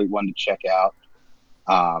podcast is a great one to check out.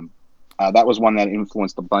 That was one that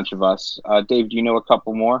influenced a bunch of us. Dave, do you know a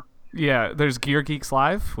couple more? Yeah, there's Gear Geeks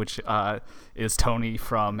Live, which is Tony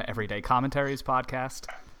from Everyday Commentaries podcast.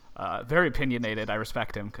 Very opinionated. I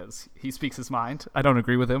respect him because he speaks his mind. I don't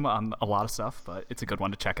agree with him on a lot of stuff, but it's a good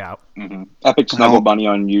one to check out. Mm-hmm. Epic Snuggle Bunny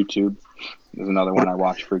on YouTube is another one I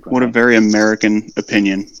watch frequently. What a very American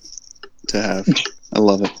opinion to have. I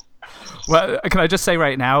love it. Well, can I just say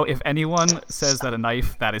right now, if anyone says that a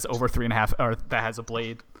knife that is over 3.5 or that has a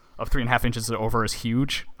blade of 3.5 inches or over is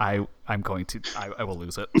huge, I will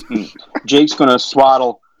lose it. Jake's gonna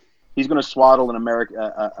swaddle. He's going to swaddle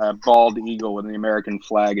a bald eagle with the American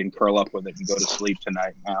flag and curl up with it and go to sleep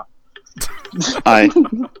tonight now. I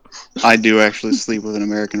do actually sleep with an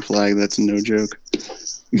American flag. That's no joke.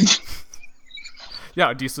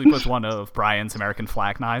 Yeah, do you sleep with one of Brian's American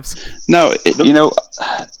flag knives? No,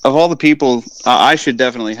 of all the people, I should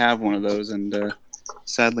definitely have one of those, and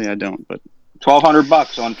sadly I don't. But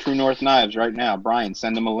 $1,200 on True North Knives right now. Brian,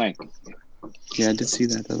 send him a link. Yeah, I did see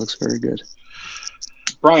that. That looks very good.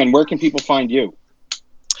 Brian, where can people find you?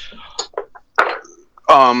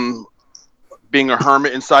 Being a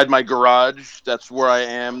hermit inside my garage, that's where I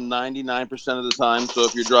am 99% of the time. So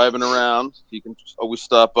if you're driving around, you can always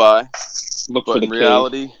stop by. Look for But the in cave.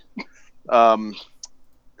 reality,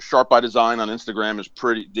 Sharp by Design on Instagram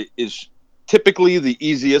is typically the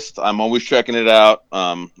easiest. I'm always checking it out.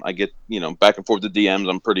 I get back and forth the DMs.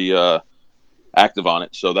 I'm pretty active on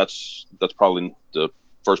it, so that's probably the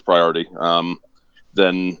first priority.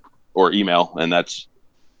 Then or email, and that's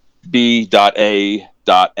b.a.nadeau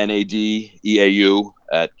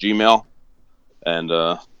at gmail, and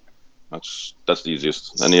that's the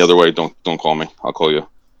easiest. Any other way, don't call me. I'll call you.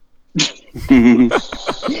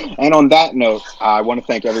 And on that note, I want to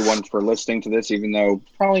thank everyone for listening to this, even though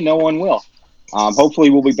probably no one will. Hopefully,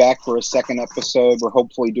 we'll be back for a second episode. We're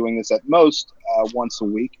hopefully doing this at most once a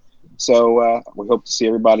week. So we hope to see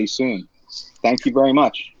everybody soon. Thank you very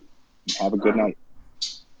much. Have a good night.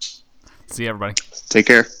 See you, everybody. Take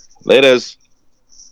care. Laters.